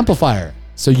to The Amplifier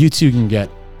so you too can get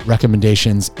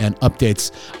recommendations and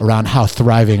updates around how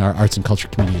thriving our arts and culture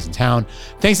community is in town.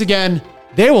 Thanks again.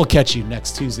 They will catch you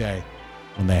next Tuesday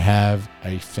when they have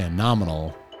a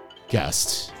phenomenal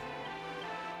guest.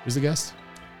 Who's the guest?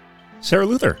 Sarah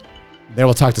Luther. They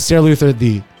will talk to Sarah Luther,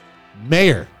 the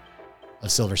mayor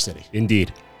of Silver City.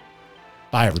 Indeed.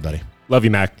 Bye, everybody. Love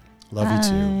you, Mac. Love you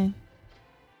too. Bye.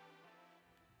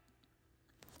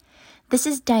 This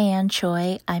is Diane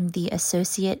Choi. I'm the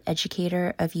Associate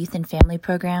Educator of Youth and Family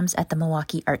Programs at the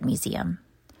Milwaukee Art Museum.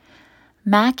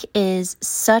 Mac is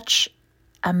such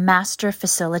a master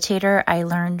facilitator. I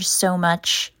learned so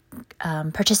much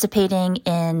participating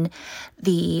in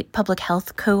the public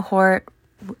health cohort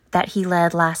that he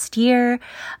led last year.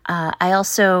 I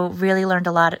also really learned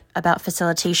a lot about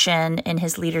facilitation in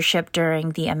his leadership during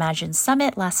the Imagine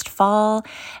Summit last fall.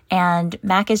 And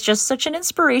Mac is just such an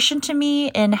inspiration to me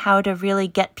in how to really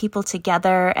get people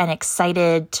together and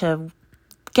excited to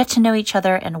get to know each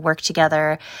other and work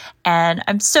together. And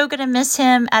I'm so going to miss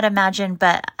him at Imagine,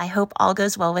 but I hope all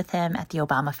goes well with him at the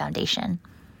Obama Foundation.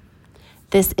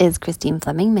 This is Christine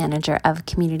Fleming, Manager of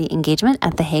Community Engagement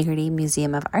at the Hagerty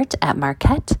Museum of Art at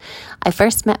Marquette. I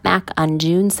first met Mac on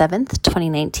June 7th,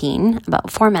 2019, about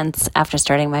 4 months after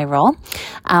starting my role.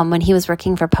 When he was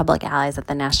working for Public Allies at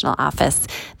the national office,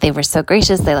 they were so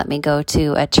gracious. They let me go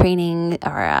to a training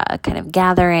or a kind of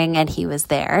gathering, and he was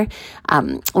there.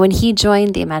 When he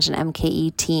joined the Imagine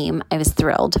MKE team, I was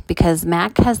thrilled because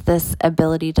Mac has this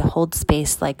ability to hold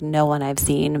space like no one I've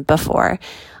seen before.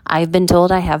 I've been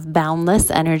told I have boundless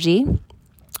energy,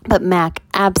 But Mac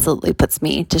absolutely puts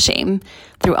me to shame.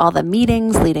 Through all the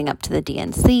meetings leading up to the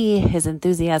DNC, his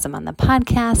enthusiasm on the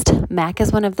podcast, Mac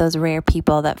is one of those rare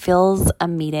people that fills a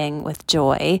meeting with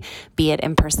joy, be it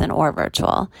in person or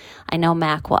virtual. I know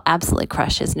Mac will absolutely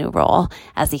crush his new role,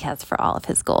 as he has for all of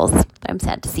his goals. I'm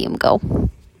sad to see him go.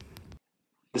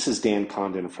 This is Dan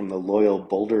Condon from the loyal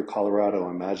Boulder, Colorado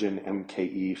Imagine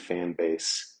MKE fan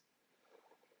base.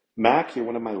 Mac, you're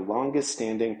one of my longest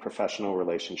standing professional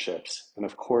relationships, and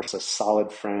of course, a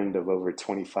solid friend of over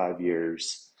 25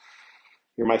 years.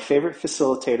 You're my favorite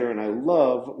facilitator, and I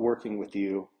love working with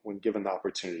you when given the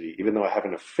opportunity, even though I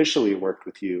haven't officially worked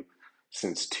with you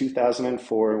since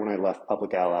 2004 when I left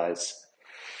Public Allies.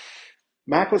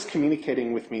 Mac was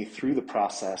communicating with me through the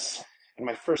process, and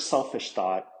my first selfish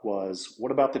thought was,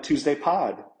 what about the Tuesday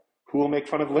pod? Who will make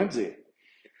fun of Lindsay?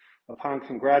 Upon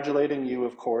congratulating you,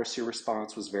 of course, your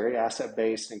response was very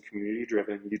asset-based and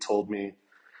community-driven. You told me,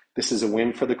 this is a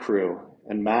win for the crew.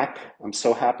 And Mac, I'm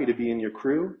so happy to be in your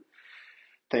crew.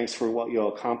 Thanks for what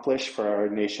you'll accomplish for our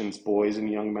nation's boys and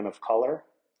young men of color.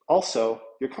 Also,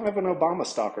 you're kind of an Obama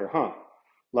stalker, huh?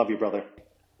 Love you, brother.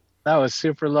 That was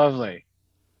super lovely.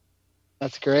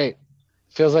 That's great.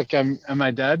 Feels like am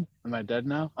I dead? Am I dead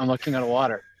now? I'm looking at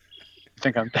water. I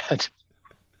think I'm dead.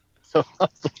 So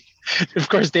lovely. Of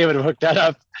course, David hooked that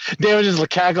up. David was just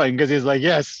cackling because he's like,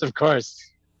 yes, of course.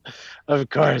 Of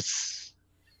course.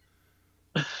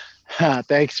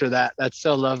 Thanks for that. That's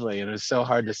so lovely. It was so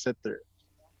hard to sit through.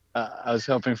 I was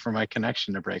hoping for my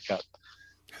connection to break up.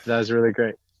 That was really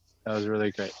great. That was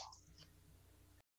really great.